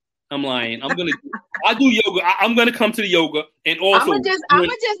 I'm lying. I'll do yoga. I'm going to come to the yoga, and also I'm gonna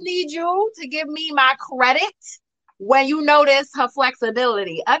just need you to give me my credit when you notice her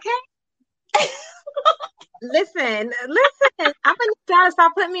flexibility, okay? Listen. I'm gonna try to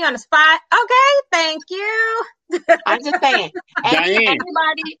stop putting me on the spot. Okay, thank you. I'm just saying. Diane,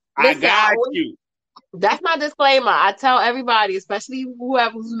 Everybody, I listen, got you. That's my disclaimer. I tell everybody, especially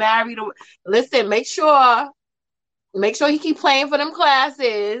whoever's married, listen, make sure he keep playing for them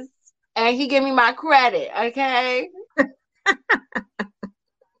classes and he give me my credit, okay?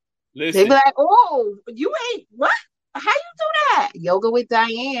 Listen. They be like, oh, you ain't, what? How you do that? Yoga with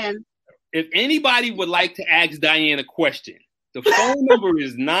Diane. If anybody would like to ask Diane a question, the phone number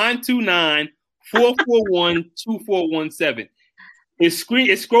is 929-441-2417. It's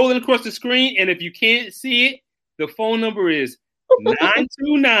scrolling across the screen, and if you can't see it, the phone number is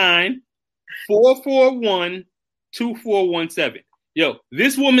 929-441-2417. Yo,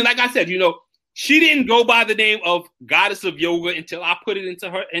 this woman, like I said, she didn't go by the name of Goddess of Yoga until I put it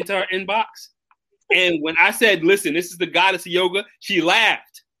into her inbox. And when I said, listen, this is the Goddess of Yoga, she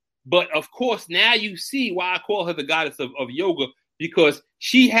laughed. But of course, now you see why I call her the Goddess of yoga, because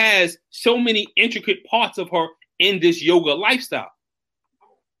she has so many intricate parts of her in this yoga lifestyle.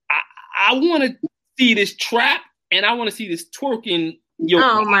 I want to see this trap, and I want to see this twerking yoga.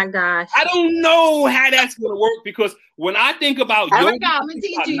 Oh my gosh. I don't know how that's going to work, because when I think about yoga, I'm gonna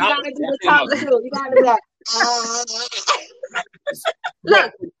teach you. You gotta do the top too. You gotta do that.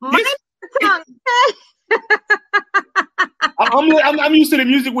 Look, my tongue. I'm used to the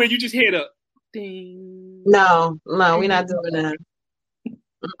music where you just hear the ding. No, we're not doing that.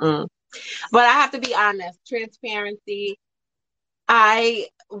 Mm-mm. But I have to be honest, transparency. I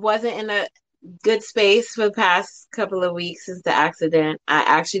wasn't in a good space for the past couple of weeks since the accident. I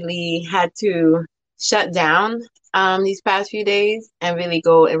actually had to shut down these past few days and really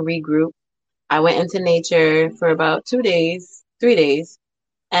go and regroup. I went into nature for about 3 days,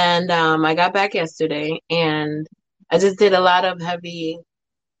 and I got back yesterday, and I just did a lot of heavy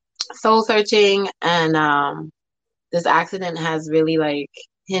soul searching, and this accident has really like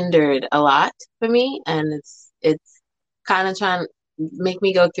hindered a lot for me, and it's kind of trying to make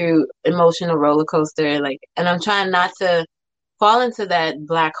me go through emotional roller coaster, like, and I'm trying not to fall into that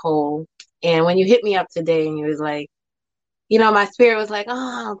black hole. And when you hit me up today and you was like, my spirit was like,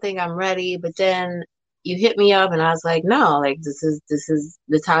 oh, I don't think I'm ready, but then you hit me up and I was like, no, like this is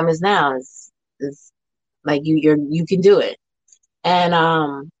the time is now. It's like you can do it.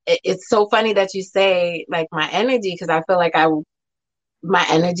 And it's so funny that you say like my energy, because I feel like my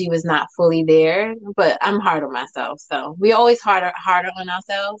energy was not fully there, but I'm hard on myself. So we always harder on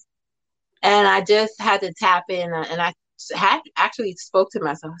ourselves. And I just had to tap in, and I had actually spoke to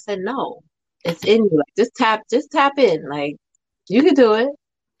myself. I said, no, it's in you. Like just tap in. Like you can do it.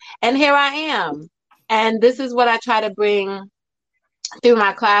 And here I am. And this is what I try to bring through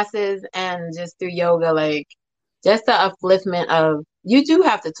my classes and just through yoga, like just the upliftment of, you do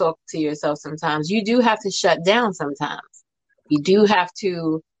have to talk to yourself sometimes. You do have to shut down sometimes. You do have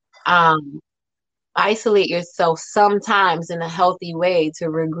to isolate yourself sometimes in a healthy way to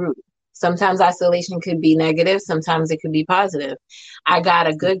regroup. Sometimes isolation could be negative. Sometimes it could be positive. I got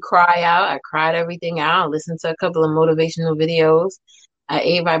a good cry out. I cried everything out. Listened to a couple of motivational videos. I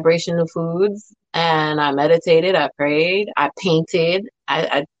ate vibrational foods and I meditated. I prayed. I painted.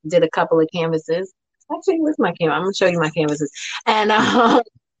 I did a couple of canvases. Actually, where's my camera? I'm going to show you my canvases. And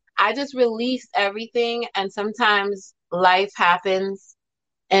I just released everything. And sometimes life happens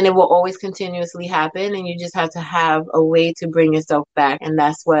and it will always continuously happen. And you just have to have a way to bring yourself back. And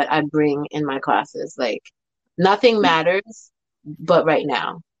that's what I bring in my classes. Like, nothing matters but right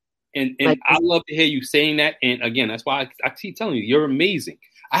now. And I love to hear you saying that. And again, that's why I keep telling you, you're amazing.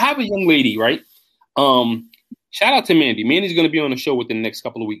 I have a young lady, right? Shout out to Mandy. Mandy's going to be on the show within the next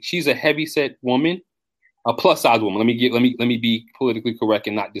couple of weeks. She's a heavyset woman, a plus size woman. Let me be politically correct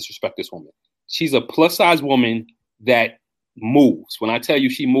and not disrespect this woman. She's a plus size woman that moves. When I tell you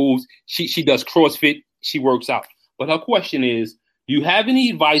she moves, she does CrossFit, she works out. But her question is, do you have any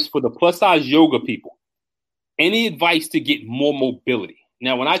advice for the plus size yoga people? Any advice to get more mobility?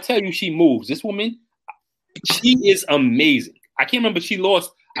 Now, when I tell you she moves, this woman, she is amazing. I can't remember. She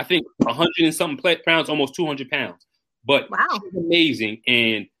lost, I think, 100 and something pounds, almost 200 pounds. But wow, she's amazing.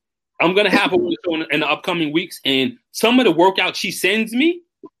 And I'm going to have her in the upcoming weeks. And some of the workouts she sends me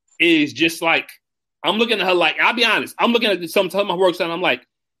is just like, I'm looking at her like, I'll be honest, I'm looking at some of her workouts and I'm like,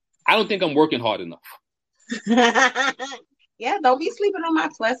 I don't think I'm working hard enough. Yeah, don't be sleeping on my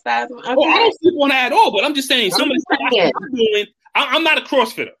plus size. Okay. Well, I don't sleep on that at all, but I'm just saying some of the stuff I'm doing, I'm not a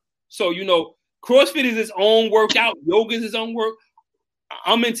CrossFitter. So, CrossFit is its own workout. Yoga is its own work.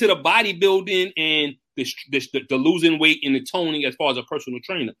 I'm into the bodybuilding and the losing weight and the toning as far as a personal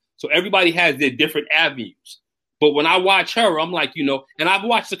trainer. So everybody has their different avenues. But when I watch her, I'm like, and I've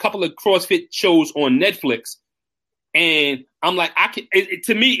watched a couple of CrossFit shows on Netflix, and I'm like,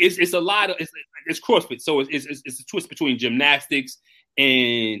 to me, it's a lot of, it's CrossFit. So it's a twist between gymnastics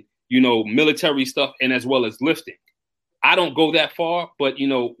and, military stuff and as well as lifting. I don't go that far, but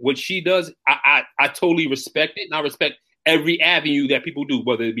what she does, I totally respect it. And I respect every avenue that people do,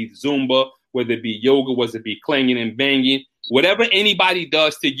 whether it be Zumba, whether it be yoga, whether it be clanging and banging, whatever anybody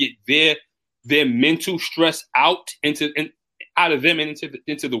does to get their mental stress out of them and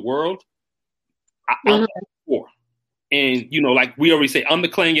into the world. I'm for. And like we already say, I'm the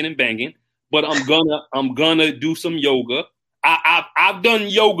clanging and banging, but I'm gonna do some yoga. I've done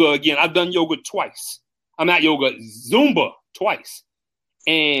yoga again. I've done yoga twice. I'm not yoga, Zumba twice.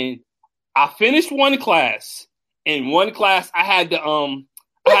 And I finished one class. In one class, I had to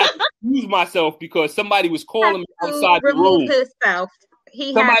excuse myself because somebody was calling me outside the room. Himself.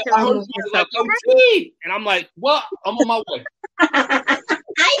 He had to remove himself. Like, and I'm like, what? I'm on my way. I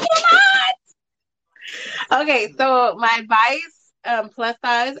cannot. Okay, so my advice, plus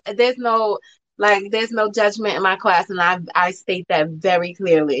size, there's no judgment in my class, and I state that very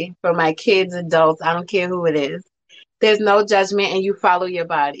clearly for my kids, adults. I don't care who it is. There's no judgment, and you follow your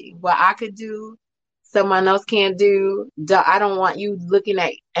body. What I could do, someone else can't do. I don't want you looking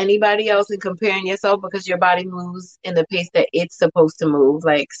at anybody else and comparing yourself because your body moves in the pace that it's supposed to move.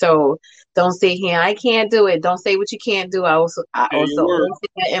 Like, so don't say here, I can't do it. Don't say what you can't do. I also always say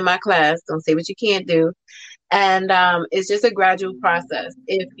that in my class. Don't say what you can't do. And it's just a gradual process.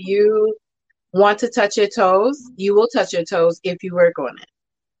 If you want to touch your toes, you will touch your toes if you work on it.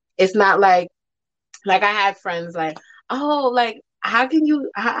 It's not like I had friends like, oh, like, how can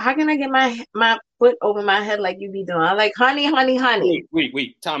I get my foot over my head like you be doing? I'm like, honey.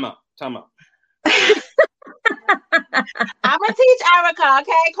 Wait. Time out. I'm gonna teach Erica,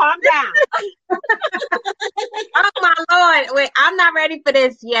 okay? Calm down. Oh my Lord. Wait, I'm not ready for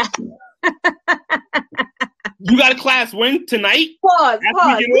this yet. You got a class when? Tonight? Pause.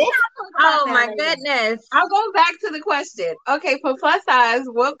 Oh my goodness. I'll go back to the question. Okay, for plus size,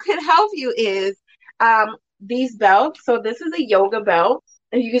 what could help you is these belts. So this is a yoga belt,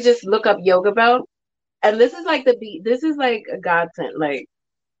 and you can just look up yoga belt. And this is like this is like a godsend. Like,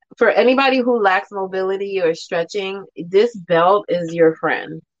 for anybody who lacks mobility or stretching, this belt is your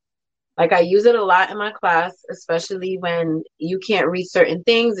friend. Like, I use it a lot in my class, especially when you can't reach certain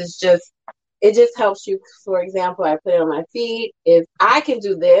things. It just helps you. For example, I put it on my feet. If I can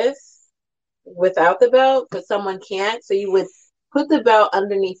do this without the belt, but someone can't, so you would put the belt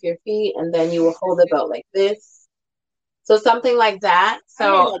underneath your feet, and then you will hold the belt like this. So something like that.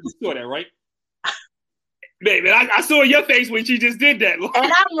 So I just saw that, right? Baby, I saw your face when she just did that. And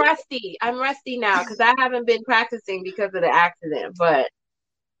I'm rusty. I'm rusty now because I haven't been practicing because of the accident. But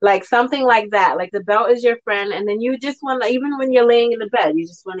like something like that, like the belt is your friend, and then you just want to, even when you're laying in the bed, you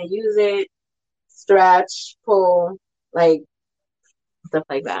just want to use it, stretch, pull, like stuff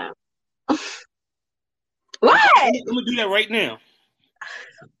like that. What? I'm gonna do that right now.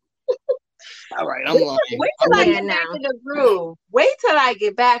 All right, I'm lying. Wait till I get back in the groove. Wait till I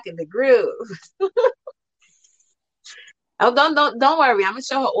get back in the groove. Oh, don't worry. I'm gonna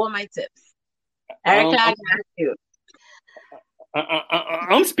show her all my tips. Erica, I got you.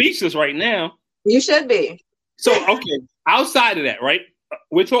 I'm speechless right now. You should be. So, okay, outside of that, right?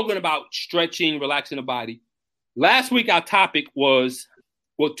 We're talking about stretching, relaxing the body. Last week, our topic was,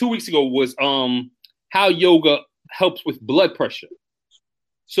 2 weeks ago was how yoga helps with blood pressure.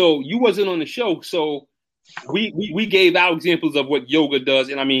 So you wasn't on the show, so we gave our examples of what yoga does,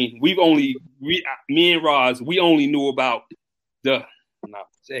 and I mean, me and Roz, we only knew about we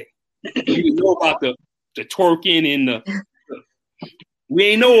know about the twerking and we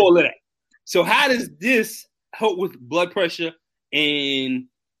ain't know all of that. So how does this help with blood pressure and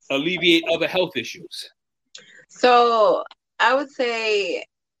alleviate other health issues? So I would say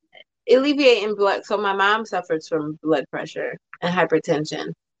alleviating blood. So my mom suffers from blood pressure and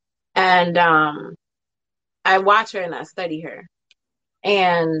hypertension, and I watch her and I study her,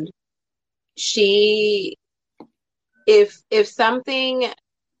 and she, if something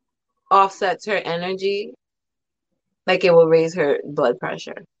offsets her energy, like it will raise her blood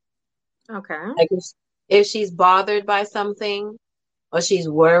pressure. Okay. Like if she's bothered by something or she's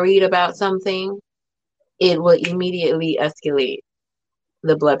worried about something, it will immediately escalate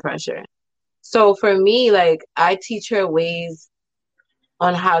the blood pressure. So for me, like, I teach her ways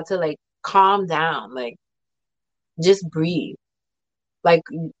on how to like calm down, like just breathe, like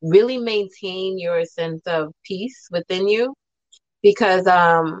really maintain your sense of peace within you, because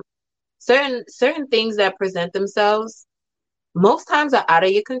certain things that present themselves most times are out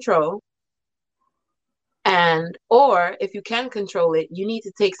of your control. And or if you can control it, you need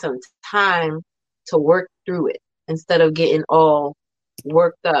to take some time to work through it instead of getting all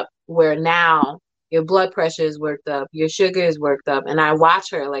worked up, where now your blood pressure is worked up, your sugar is worked up. And I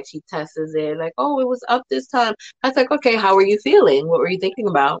watch her, like, she tests it, like, oh, it was up this time. I was like, okay, how were you feeling? What were you thinking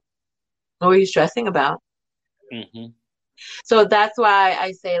about? What were you stressing about? Mm-hmm. So that's why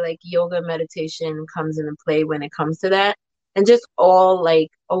I say, like, yoga, meditation comes into play when it comes to that. And just all, like,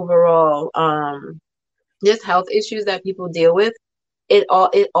 overall, just health issues that people deal with. It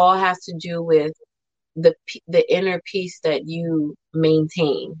all has to do with the inner peace that you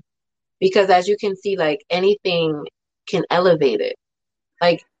maintain. Because as you can see, like, anything can elevate it.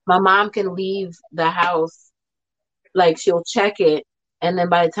 Like, my mom can leave the house, like, she'll check it, and then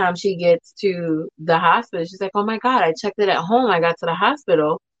by the time she gets to the hospital, she's like, oh my God, I checked it at home. I got to the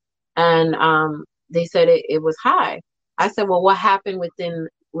hospital, and they said it was high. I said, well, what happened within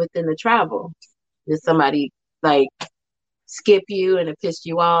the travel? Did somebody, like, skip you and it pissed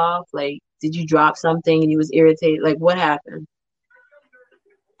you off? Like, did you drop something and you was irritated? Like, what happened?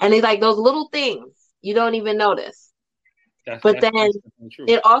 And it's like those little things you don't even notice. But then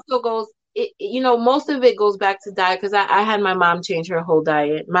it also goes, most of it goes back to diet, because I had my mom change her whole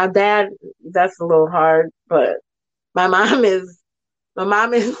diet. My dad, that's a little hard, but my mom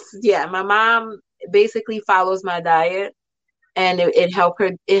basically follows my diet, and it helped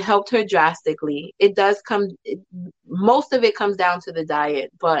her drastically. Most of it comes down to the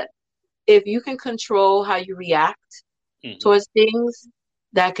diet, but if you can control how you react towards things,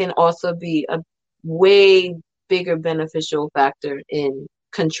 that can also be a way bigger beneficial factor in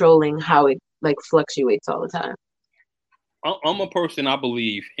controlling how it, like, fluctuates all the time. I'm a person, I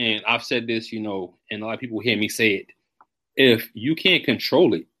believe, and I've said this, and a lot of people hear me say it. If you can't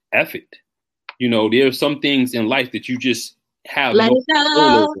control it, F it. There are some things in life that you just have let no it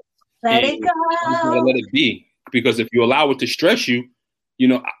go. Let it go. You gotta let it be. Because if you allow it to stress you,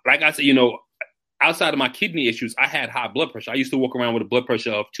 like I said, outside of my kidney issues, I had high blood pressure. I used to walk around with a blood pressure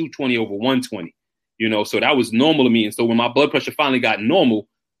of 220 over 120. So that was normal to me. And so when my blood pressure finally got normal,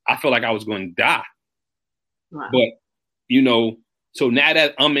 I felt like I was going to die. Wow. But, so now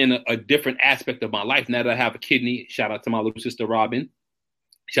that I'm in a different aspect of my life, now that I have a kidney, shout out to my little sister, Robin.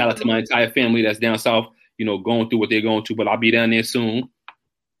 Shout out to my entire family that's down south, going through what they're going through, but I'll be down there soon.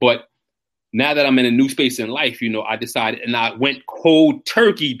 But now that I'm in a new space in life, I decided, and I went cold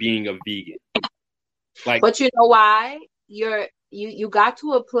turkey being a vegan. But you know why? You got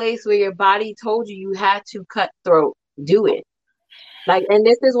to a place where your body told you had to cutthroat do it. Like, and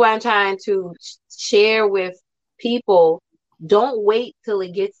this is what I'm trying to share with people. Don't wait till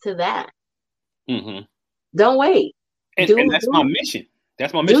it gets to that. Mm-hmm. Don't wait. And that's my mission.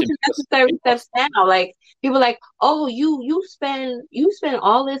 That's my mission. Do the necessary steps now. Like, people like, oh, you spend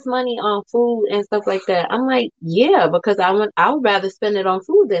all this money on food and stuff like that. I'm like, yeah, because I would rather spend it on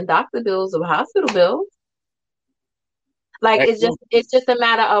food than doctor bills or hospital bills. Like, it's just a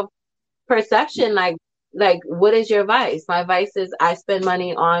matter of perception. Like, like, what is your vice? My vice is I spend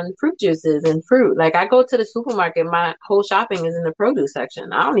money on fruit juices and fruit. Like, I go to the supermarket, my whole shopping is in the produce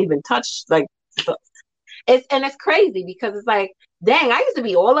section. I don't even touch, like, it's crazy because it's like, dang, I used to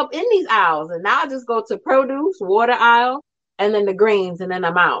be all up in these aisles, and now I just go to produce, water aisle, and then the greens, and then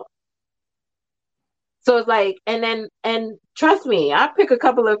I'm out. So it's like, and trust me, I pick a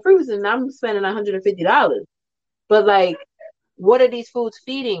couple of fruits and I'm spending $150. But like, what are these foods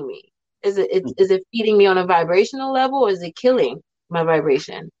feeding me? Is it feeding me on a vibrational level, or is it killing my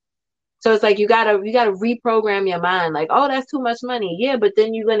vibration? So it's like you gotta reprogram your mind. Like, oh, that's too much money. Yeah, but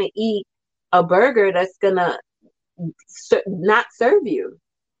then you're gonna eat a burger that's gonna not serve you.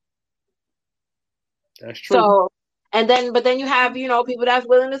 That's true. So, but then you have, people that's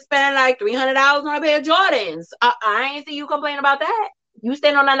willing to spend like $300 on a pair of Jordans. I ain't see you complain about that. You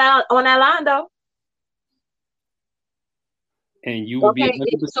stand on that line though. And you would be 100%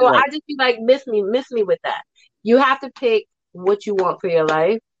 so right. I just be like, miss me with that. You have to pick what you want for your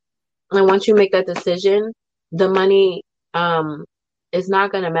life, and once you make that decision, the money is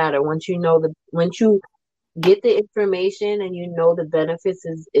not gonna matter. Once you get the information and you know the benefits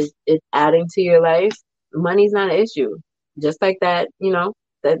is adding to your life, money's not an issue. Just like that,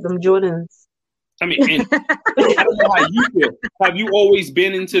 that them Jordans. I mean, and I don't know how you feel. Have you always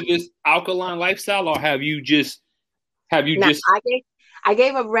been into this alkaline lifestyle, or have you just? I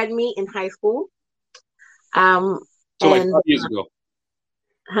gave up red meat in high school. So like 5 years ago.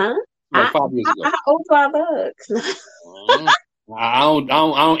 Huh? Like 5 years ago. How old do I look? I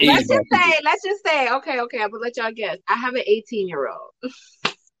don't age. Let's just say, okay, I'm gonna let y'all guess. I have an 18-year-old.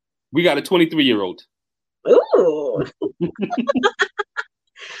 We got a 23-year-old. Ooh.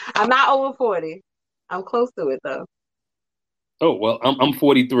 I'm not over 40. I'm close to it though. Oh well, I'm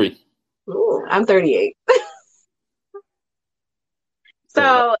 43. Ooh, I'm 38.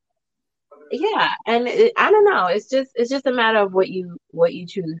 So yeah, and I don't know. It's just a matter of what you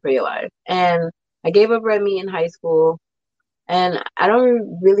choose for your life. And I gave up red meat in high school, and I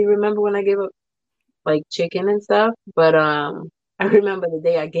don't really remember when I gave up like chicken and stuff. But I remember the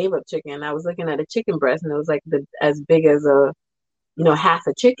day I gave up chicken. I was looking at a chicken breast, and it was like as big as half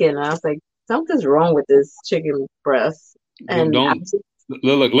a chicken. And I was like, something's wrong with this chicken breast. And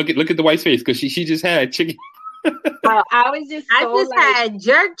look at the white face, because she just had chicken. I just had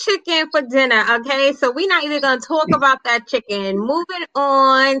jerk chicken for dinner. Okay, so we're not even gonna talk about that chicken. Moving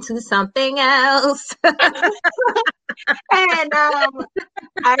on to something else. And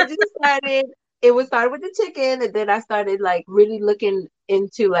I just started. It started with the chicken, and then I started like really looking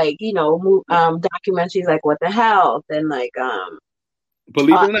into like documentaries like What the Health and like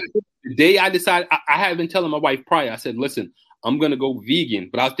Believe it or not, the day I decided, I had been telling my wife prior. I said, "Listen, I'm gonna go vegan,"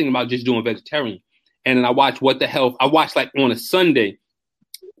 but I was thinking about just doing vegetarian. And then I watched What the Health. I watched like on a Sunday.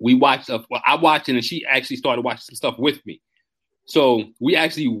 I watched it, and she actually started watching some stuff with me. So we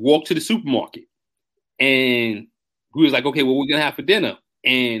actually walked to the supermarket, and we was like, okay, what we're gonna have for dinner?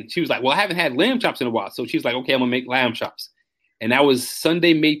 And she was like, well, I haven't had lamb chops in a while. So she was like, okay, I'm gonna make lamb chops. And that was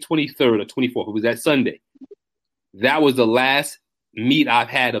Sunday, May 23rd or 24th. It was that Sunday. That was the last meat I've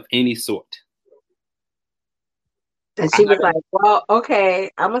had of any sort. And she was like, well, okay,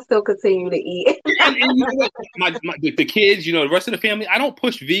 I'm going to still continue to eat. and you know what? The kids, the rest of the family, I don't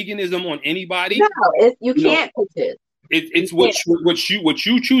push veganism on anybody. No, you can't push it. It's what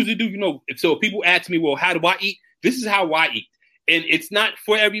you choose to do. So if people ask me, well, how do I eat? This is how I eat. And it's not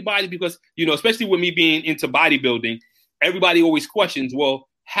for everybody because, especially with me being into bodybuilding, everybody always questions, well,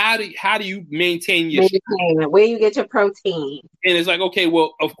 how do you maintain your where you get your protein? And it's like, okay,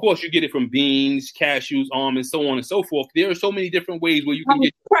 well, of course you get it from beans, cashews, almonds, so on and so forth. There are so many different ways where you can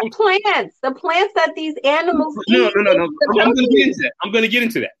get plants. The plants that these animals eat. No. I'm going to get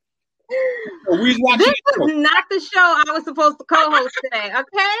into that. So this is not the show I was supposed to co-host today,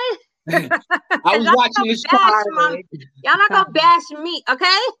 okay? I was watching the show. Y'all not going to bash me,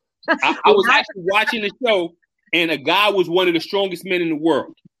 okay? I was actually watching the show, and a guy was one of the strongest men in the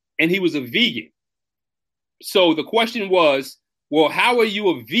world, and he was a vegan. So the question was, well, how are you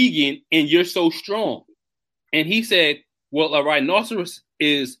a vegan and you're so strong? And he said, well, a rhinoceros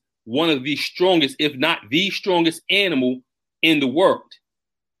is one of the strongest, if not the strongest animal in the world.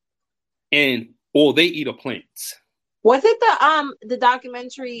 And all they eat are plants. Was it the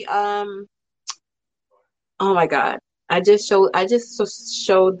documentary? Oh my God. I just showed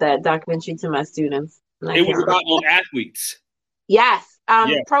that documentary to my students. It was about athletes. Yes.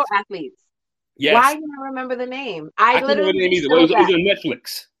 Yes. Pro athletes. Yes. Why do I remember the name? I literally remember the name either. It was on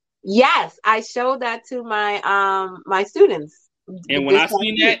Netflix. Yes, I showed that to my my students. And when I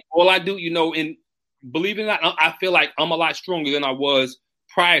seen that, all I do, and believe it or not, I feel like I'm a lot stronger than I was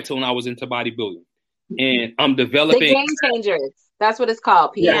prior to when I was into bodybuilding. and I'm The developing. game changers. That's what it's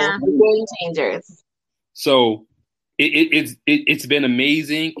called, Peter. Yeah. The game changers. So it's been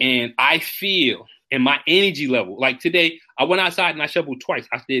amazing, and I feel in my energy level. Like today, I went outside and I shoveled twice.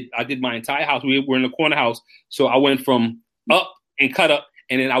 I did my entire house. We were in the corner house, so I went from up and cut up,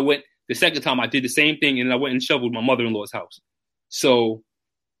 and then I went the second time. I did the same thing, and then I went and shoveled my mother-in-law's house. So,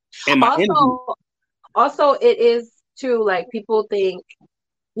 and my also, it is true. Like people think,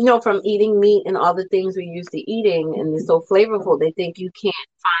 from eating meat and all the things we're used to eating, and it's so flavorful, they think you can't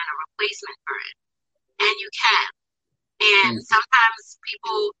find a replacement for it, and you can. And sometimes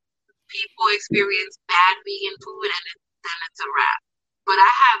people experience bad vegan food, and then it's a wrap. But I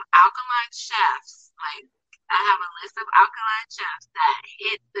have alkaline chefs, like I have a list of alkaline chefs that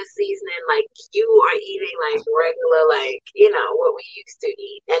hit the seasoning like you are eating like regular, like what we used to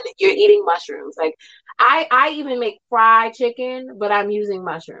eat, and you're eating mushrooms. Like I even make fried chicken, but I'm using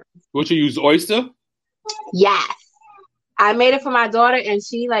mushrooms. What you use, oyster? Yes. I made it for my daughter, and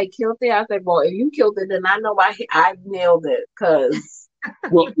she killed it. I was like, "Well, if you killed it, then I know I nailed it." Cause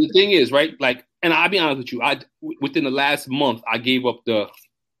Well, the thing is, right? Like, and I'll be honest with you, within the last month, I gave up the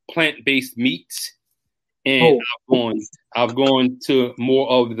plant-based meats, and I've gone to more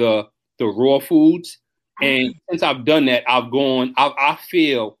of the raw foods. And since I've done that, I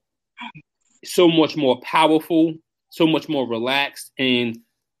feel so much more powerful, so much more relaxed, and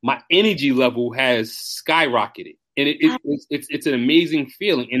my energy level has skyrocketed. And it's an amazing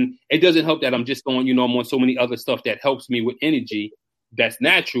feeling. And it doesn't help that I'm just I'm on so many other stuff that helps me with energy. That's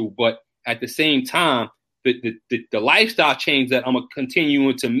natural. But at the same time, the lifestyle change that I'm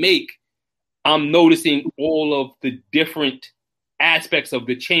continuing to make, I'm noticing all of the different aspects of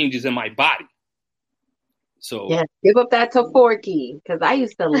the changes in my body. So yeah, give up that tteokbokki, because I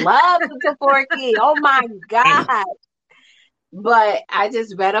used to love the tteokbokki. Oh my God. But I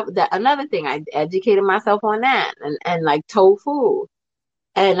just read up that another thing. I educated myself on that and like tofu.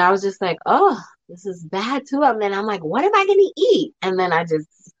 And I was just like, oh, this is bad too. And then I'm like, what am I going to eat? And then I just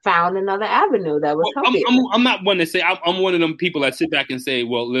found another avenue that was healthier. I'm not one to say, I'm one of them people that sit back and say,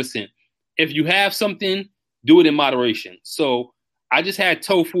 well, listen, if you have something, do it in moderation. So I just had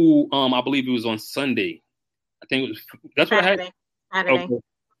tofu. I believe it was on Sunday. I think that's what Saturday. I had. Okay.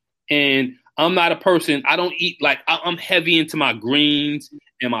 And I'm not a person, I don't eat I'm heavy into my greens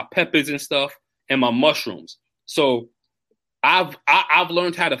and my peppers and stuff and my mushrooms. So I've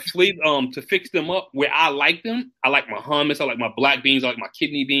learned how to to fix them up where I like them. I like my hummus, I like my black beans, I like my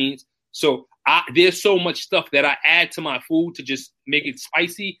kidney beans. So there's so much stuff that I add to my food to just make it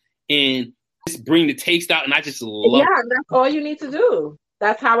spicy and just bring the taste out, and I just love it. Yeah, that's all you need to do.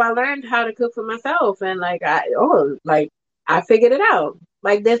 That's how I learned how to cook for myself, and I figured it out.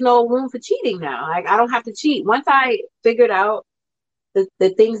 Like, there's no room for cheating now. Like, I don't have to cheat. Once I figured out the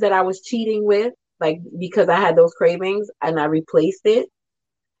things that I was cheating with, because I had those cravings, and I replaced it,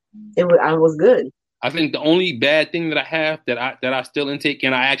 I was good. I think the only bad thing that I have that I still intake,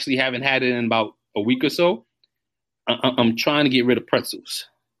 and I actually haven't had it in about a week or so, I'm trying to get rid of pretzels.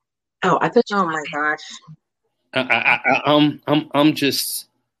 Oh, I thought. Oh my gosh. I'm just,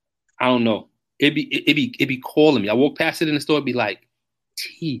 I don't know. It'd be calling me. I walk past it in the store, it'd be like,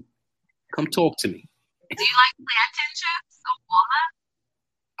 T, come talk to me. Do you like plantain chips or walnuts?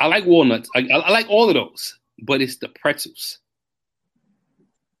 I like walnuts. I like all of those, but it's the pretzels.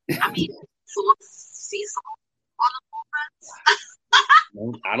 I mean, sea salt on the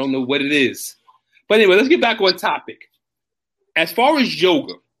walnuts. I don't know what it is. But anyway, let's get back on topic. As far as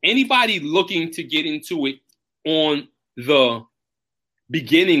yoga, anybody looking to get into it on the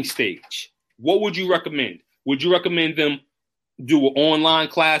beginning stage, what would you recommend? Would you recommend them do an online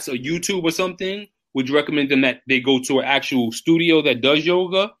class or YouTube or something? Would you recommend them that they go to an actual studio that does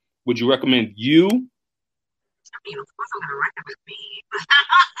yoga? Would you recommend you? I mean, of course I'm going to recommend me.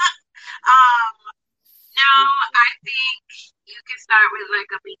 No, I think you can start with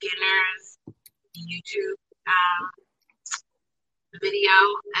a beginner's YouTube video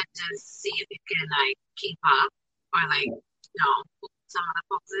and just see if you can keep up or some of the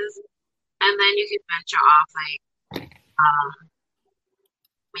poses, and then you can venture off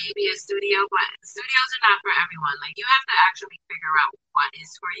maybe a studio, but studios are not for everyone. You have to actually figure out what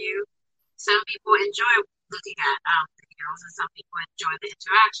is for you. Some people enjoy looking at videos, and some people enjoy the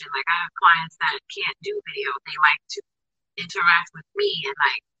interaction. I have clients that can't do video; they like to interact with me, and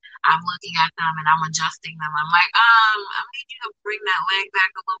I'm looking at them and I'm adjusting them. I'm like, I need you to bring that leg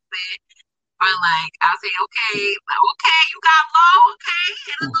back a little bit. Or I'll say, okay, you got low, okay,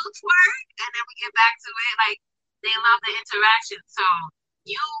 hit a little twerk, and then we get back to it. They love the interaction. So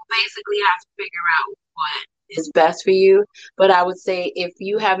you basically have to figure out what is best for you. But I would say if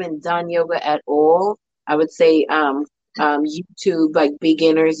you haven't done yoga at all, I would say YouTube like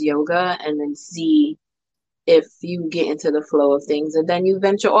beginners yoga and then see if you get into the flow of things and then you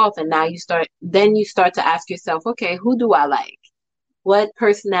venture off and now you start to ask yourself, okay, who do I like? What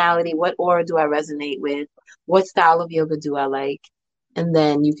personality, what aura do I resonate with? What style of yoga do I like? And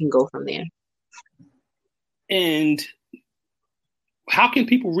then you can go from there. And how can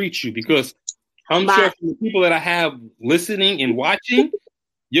people reach you? Because I'm sure from the people that I have listening and watching,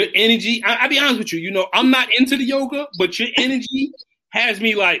 your energy, I'll be honest with you, you know, I'm not into the yoga, but your energy has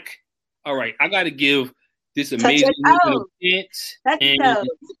me like, all right, I got to give this amazing woman a chance.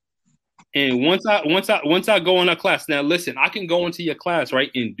 And once I go in a class, now listen, I can go into your class,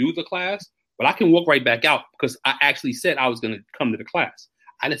 right, and do the class, but I can walk right back out because I actually said I was going to come to the class.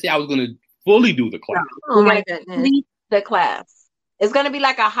 I didn't say I was going to fully do the class. Oh my goodness. Leave the class. It's going to be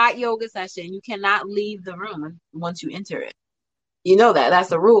like a hot yoga session. You cannot leave the room once you enter it. You know that. That's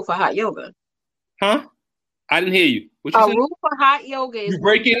the rule for hot yoga. Huh? I didn't hear you. What you said? Rule for hot yoga is you're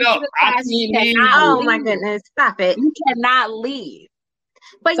breaking up. Oh my goodness. Stop it. You cannot leave.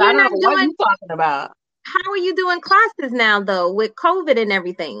 But so you're not doing what are you talking about. How are you doing classes now though with COVID and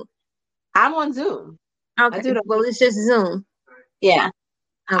everything? I'm on Zoom. Okay. Well, it's just Zoom. Yeah.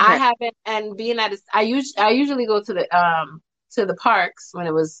 Okay. I haven't, and being at I usually go to the parks when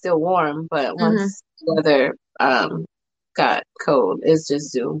it was still warm, but once the weather got cold, it's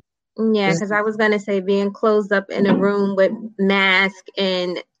just Zoom. Yeah, because I was gonna say being closed up in a room with mask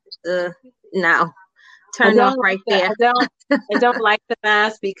and no, turn off right there. I don't like the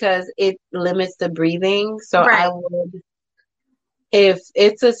mask because it limits the breathing. So right. I would, if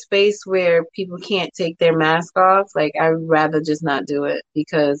it's a space where people can't take their mask off, like I'd rather just not do it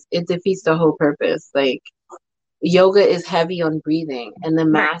because it defeats the whole purpose. Like yoga is heavy on breathing and the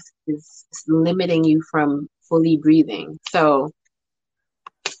mask is limiting you from fully breathing. So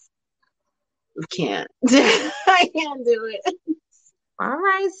I can't. I can't do it. All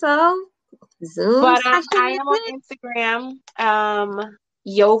right, so Zoom. But I am on Instagram,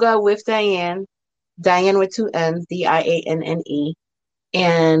 yoga with Diane. Diane with 2 N's, DIANNE.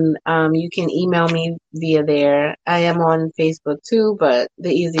 And you can email me via there. I am on Facebook too, but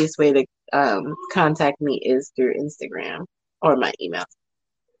the easiest way to contact me is through Instagram or my email.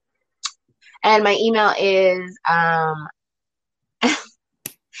 And my email is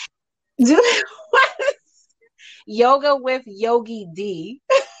yoga with Yogi D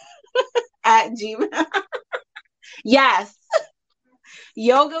at Gmail. Yes.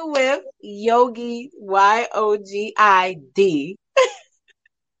 Yoga with Yogi YOGID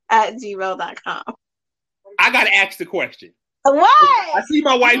at gmail.com. I gotta ask the question. What? I see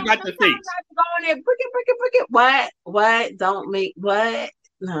my wife got the face. Prick it. What? Don't make what?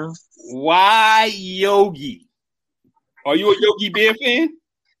 No. Why Yogi? Are you a Yogi Bear fan?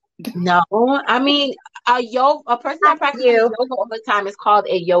 No, I mean a person that practices yoga all the time is called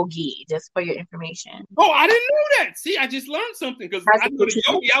a yogi. Just for your information. Oh, I didn't know that. See, I just learned something because I knew the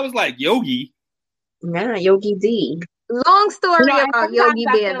yogi. I was like yogi. Yeah, Yogi D. Long story about Yogi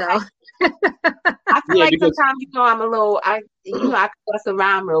Bear though. I feel like sometimes I'm a little. I cuss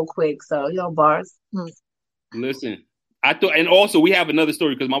around real quick. So bars. Listen, I thought, and also we have another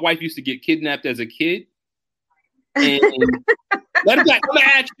story because my wife used to get kidnapped as a kid. And let me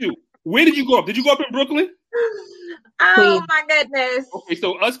ask you, where did you grow up? Did you grow up in Brooklyn? Oh my goodness. Okay,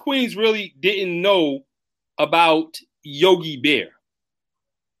 so us Queens really didn't know about Yogi Bear.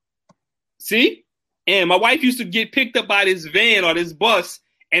 See? And my wife used to get picked up by this van or this bus,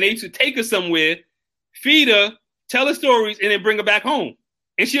 and they used to take her somewhere, feed her, tell her stories, and then bring her back home.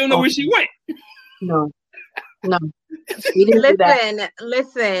 And she don't know where she went. No.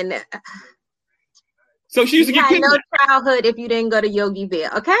 Listen. So she used to get had no childhood if you didn't go to Yogi Bear,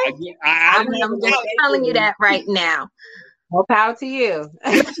 okay? I'm just telling you that right now. More power to you.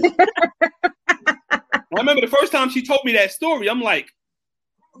 I remember the first time she told me that story, I'm like,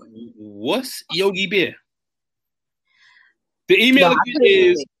 what's Yogi Bear? The email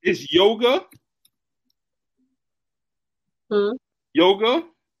is yoga. Yoga.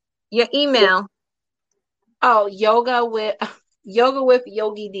 Your email. Oh, yoga with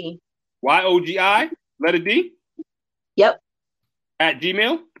Yogi D. YOGI, letter D? Yep. At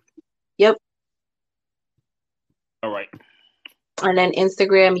Gmail? Yep. All right. And then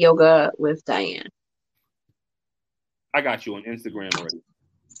Instagram, yoga with Diane. I got you on Instagram already.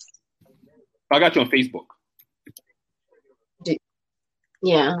 I got you on Facebook.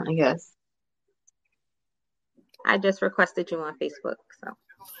 Yeah, I guess. I just requested you on Facebook, so.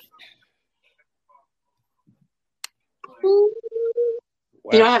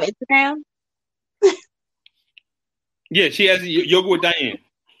 Wow. You don't have Instagram? Yeah, she has yoga with Diane.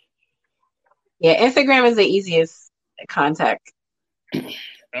 Yeah, Instagram is the easiest contact.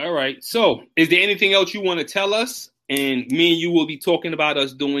 All right. So, is there anything else you want to tell us? And me and you will be talking about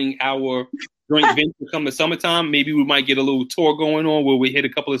us doing our joint venture come the summertime. Maybe we might get a little tour going on where we hit a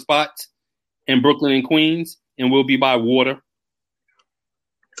couple of spots in Brooklyn and Queens, and we'll be by water.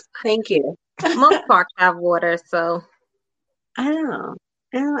 Thank you. Most parks have water, so I don't know.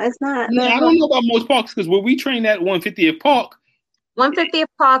 No, it's not. No, I don't know about most parks because where we train at 150th Park. 150th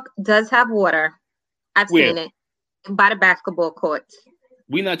Park does have water. I've seen it by the basketball courts.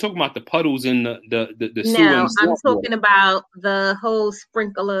 We're not talking about the puddles in the sewer. No, I'm talking about the whole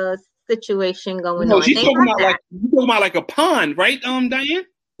sprinkler situation going on. She's talking about like a pond, right, Diane?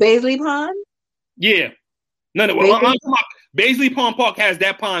 Baisley Pond? Yeah. No, I'm talking about Baisley Pond Park has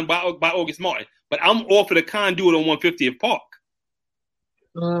that pond by August Martin, but I'm off of the conduit on 150th Park.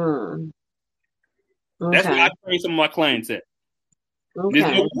 Okay. That's where I train some of my clients at. Okay.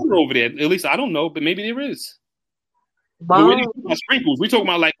 There's no water over there. At least I don't know, but maybe there is. Well, but we're not talking about sprinkles. We're talking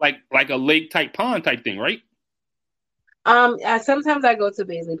about like a lake type pond type thing, right? Sometimes I go to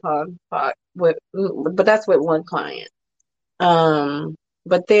Baisley Pond Park but that's with one client.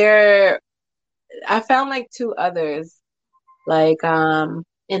 But I found like two others, like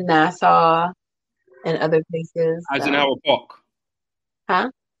in Nassau and other places. Eisenhower Park.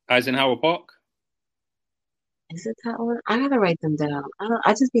 Huh? Eisenhower Park. Is it that one? I gotta write them down.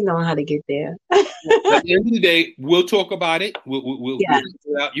 I just be knowing how to get there. At the end of the day, we'll talk about it. We'll figure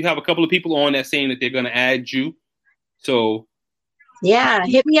it out. You have a couple of people on that saying that they're gonna add you. So yeah,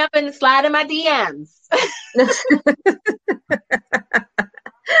 hit me up and slide in my DMs.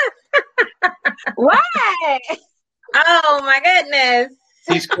 Why? Oh my goodness.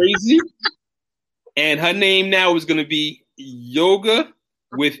 She's crazy. And her name now is gonna be Yoga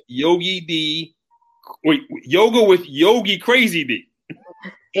with Yogi D. Wait, Yoga with Yogi Crazy D.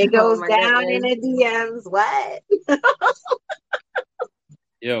 It goes down in the DMs. What?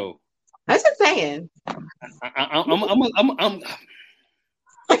 Yo, I'm just saying. I'm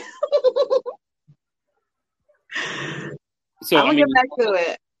So I'm gonna get back to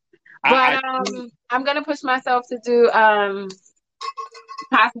it. But I'm gonna push myself to do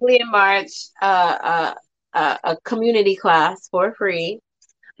possibly in March a community class for free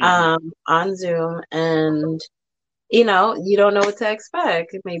on Zoom, and you don't know what to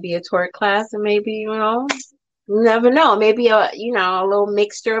expect. It may be a twerk class, and maybe you never know. Maybe a little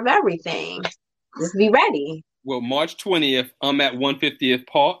mixture of everything. Just be ready. Well, March 20th, I'm at 150th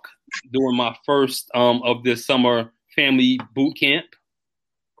Park doing my first of this summer family boot camp.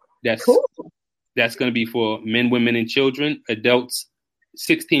 That's cool. That's going to be for men, women, and children. Adults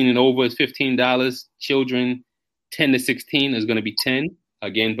 16 and over is $15. Children 10 to 16 is going to be $10.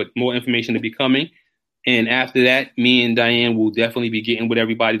 Again, but more information to be coming. And after that, me and Diane will definitely be getting with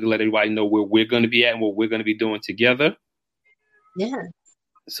everybody to let everybody know where we're going to be at and what we're going to be doing together. Yeah.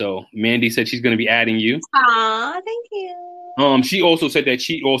 So Mandy said she's going to be adding you. Aw, thank you. She also said that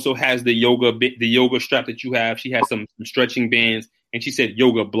she also has the yoga strap that you have. She has some stretching bands, and she said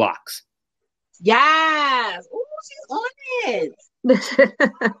yoga blocks. Yes. Ooh, she's on it.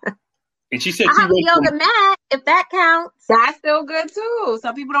 And she said I have a yoga mat, if that counts. That's still good too.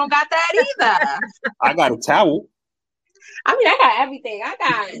 Some people don't got that either. I got a towel. I mean, I got everything.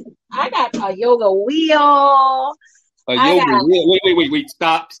 I got a yoga wheel. Wait.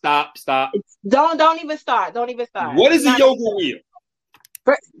 Stop. Don't even start. What is a yoga wheel?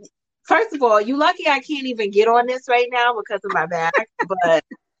 First of all, you lucky I can't even get on this right now because of my back. But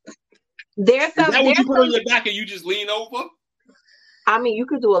there's some. Is that what you put on your back and you just lean over? I mean, you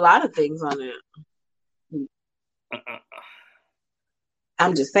could do a lot of things on it.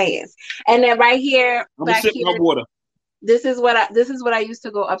 I'm just saying. And then right here, back here, my water. This is what I used to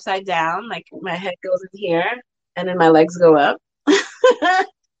go upside down. Like my head goes in here, and then my legs go up. It's a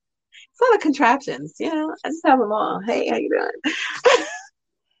lot of contraptions, I just have them all. Hey, how you doing?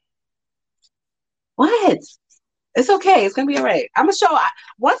 What? It's okay. It's gonna be all right. I'm gonna show.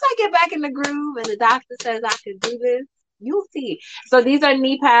 Once I get back in the groove, and the doctor says I can do this, you'll see. So these are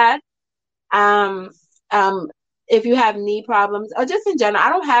knee pads. If you have knee problems, or just in general, I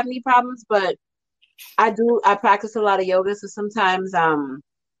don't have knee problems, but I practice a lot of yoga, so sometimes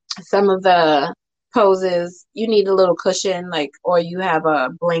some of the poses you need a little cushion, or you have a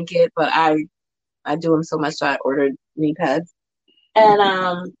blanket, but I do them so much, so I ordered knee pads.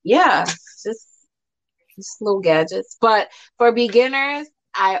 And just little gadgets. But for beginners,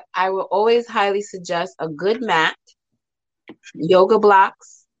 I will always highly suggest a good mat, yoga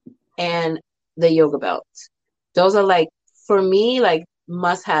blocks, and the yoga belt. Those are for me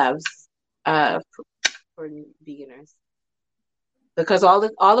must-haves for beginners. because all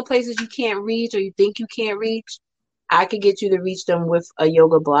the places you can't reach or you think you can't reach, I could get you to reach them with a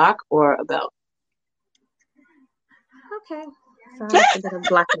yoga block or a belt. Okay. So I have to get a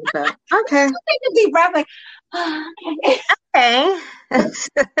block and a belt. Okay. Take a deep breath, like, okay.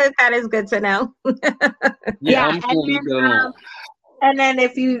 That is good to know. Yeah, I'm gonna leave it alone. And then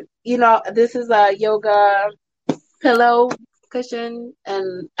if you this is a yoga pillow cushion,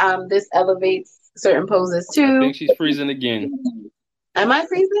 and this elevates certain poses too. I think she's freezing again. Am I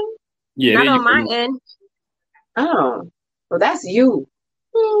freezing? Yeah, not on my end. Oh, well, that's you.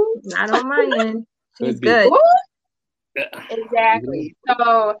 Not on my end. She's Could be. good. Exactly.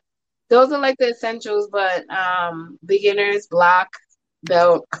 So those are like the essentials, but beginners, block,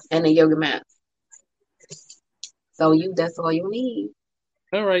 belt, and a yoga mat. So that's all you need.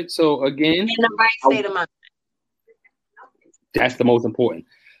 All right. So again, in the right state of mind. That's the most important.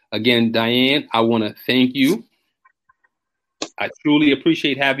 Again, Diane, I want to thank you. I truly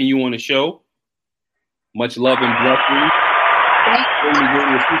appreciate having you on the show. Much love and blessings.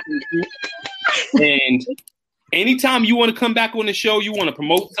 And anytime you want to come back on the show, you want to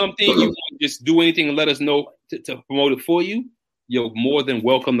promote something, you want to just do anything and let us know to promote it for you, you're more than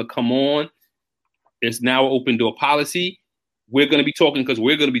welcome to come on. It's now an open door policy. We're going to be talking because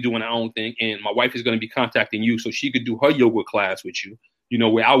we're going to be doing our own thing, and my wife is going to be contacting you so she could do her yoga class with you,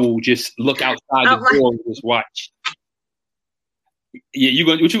 where I will just look outside the door and just watch. Yeah,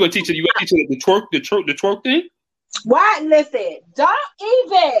 what you going to teach her? You going to teach her the twerk thing? What? Listen, don't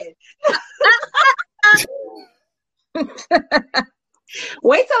even.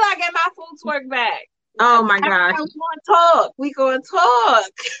 Wait till I get my full twerk back. Oh my gosh. We gonna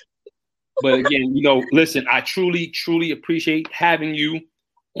talk. But again, listen, I truly, truly appreciate having you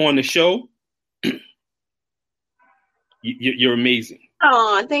on the show. You're amazing.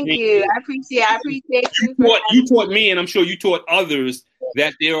 Oh, thank you. I appreciate you. You taught me, and I'm sure you taught others,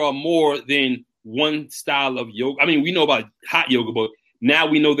 that there are more than one style of yoga. I mean, we know about hot yoga, but now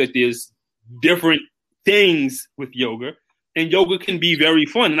we know that there's different things with yoga, and yoga can be very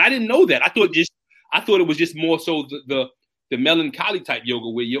fun. And I didn't know that. I thought it was just more so the melancholy type yoga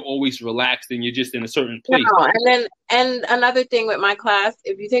where you're always relaxed and you're just in a certain place. No, and another thing with my class,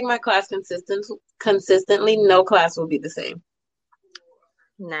 if you take my class consistently, no class will be the same.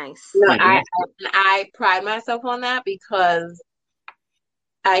 Nice. No, I pride myself on that because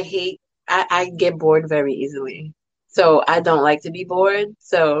I get bored very easily. So I don't like to be bored.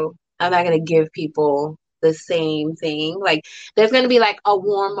 So I'm not going to give people the same thing. Like, there's going to be like a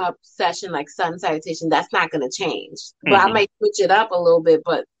warm-up session, like sun salutation. That's not going to change. But I might switch it up a little bit,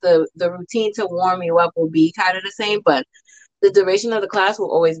 but the routine to warm you up will be kind of the same, but the duration of the class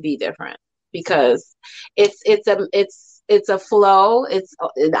will always be different because it's a flow.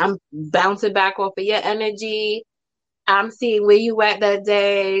 I'm bouncing back off of your energy. I'm seeing where you at that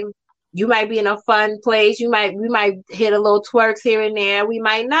day. You might be in a fun place. We might hit a little twerks here and there. We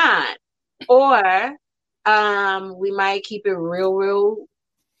might not. Or we might keep it real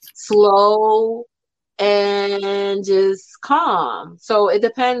slow and just calm. So it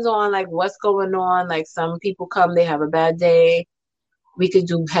depends on like what's going on. Like some people come, they have a bad day. We could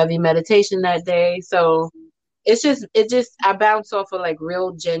do heavy meditation that day. So I bounce off of like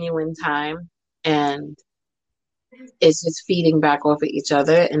real genuine time, and it's just feeding back off of each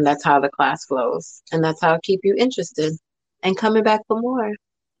other, and that's how the class flows, and that's how I keep you interested and coming back for more.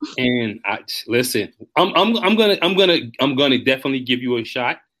 And listen, I'm gonna definitely give you a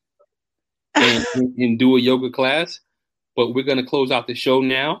shot and do a yoga class, but we're gonna close out the show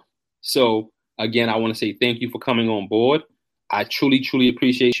now. So again, I want to say thank you for coming on board. I truly, truly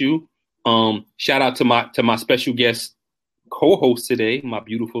appreciate you. Shout out to my special guest co-host today, my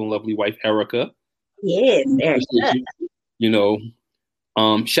beautiful and lovely wife Erica. Yes, Erica.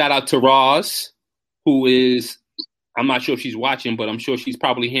 Shout out to Roz, who is, I'm not sure if she's watching, but I'm sure she's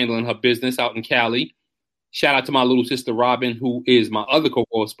probably handling her business out in Cali. Shout out to my little sister Robin, who is my other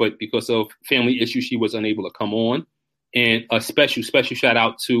co-host, but because of family issues, she was unable to come on. And a special shout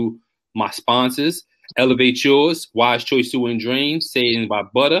out to my sponsors: Elevate Yours, Wise Choice Sewer and Dreams, Saying by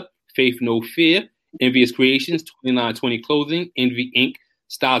Butter, Faith No Fear, Envious Creations, 2920 Clothing, Envy Inc.,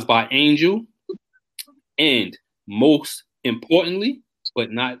 Styles by Angel, and most importantly,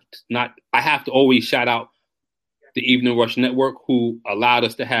 but not, I have to always shout out the Evening Rush Network, who allowed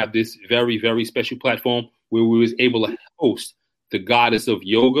us to have this very, very special platform where we was able to host the Goddess of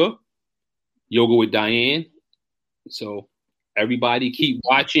Yoga with Diane. So everybody keep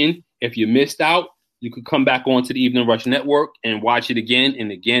watching. If you missed out, you could come back onto the Evening Rush Network and watch it again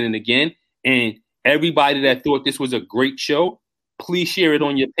and again and again. And everybody that thought this was a great show, please share it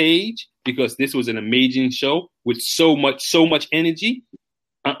on your page. because this was an amazing show with so much energy.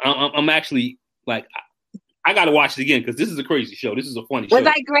 I'm actually like, I got to watch it again because this is a crazy show. This is a funny show. Was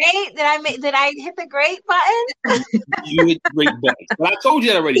I great? Did I hit the great button? You hit the great button. But I told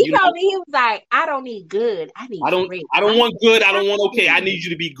you that already. He told me, he was like, I don't need good. I need great. I don't want good. I don't want okay. I need you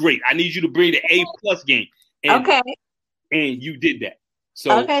to be great. I need you to bring the A+ game. And, okay. And you did that.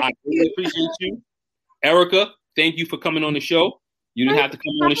 So I really appreciate you. Erica, thank you for coming on the show. You didn't have to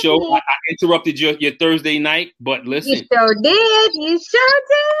come on the show. I interrupted your Thursday night, but listen. You sure did. You sure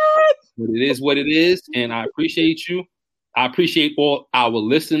did. But it is what it is, and I appreciate you. I appreciate all our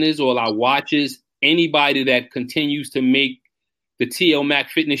listeners, all our watchers, anybody that continues to make the TL Mac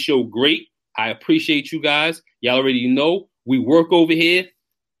Fitness Show great. I appreciate you guys. Y'all already know we work over here.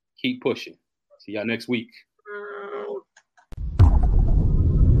 Keep pushing. See y'all next week.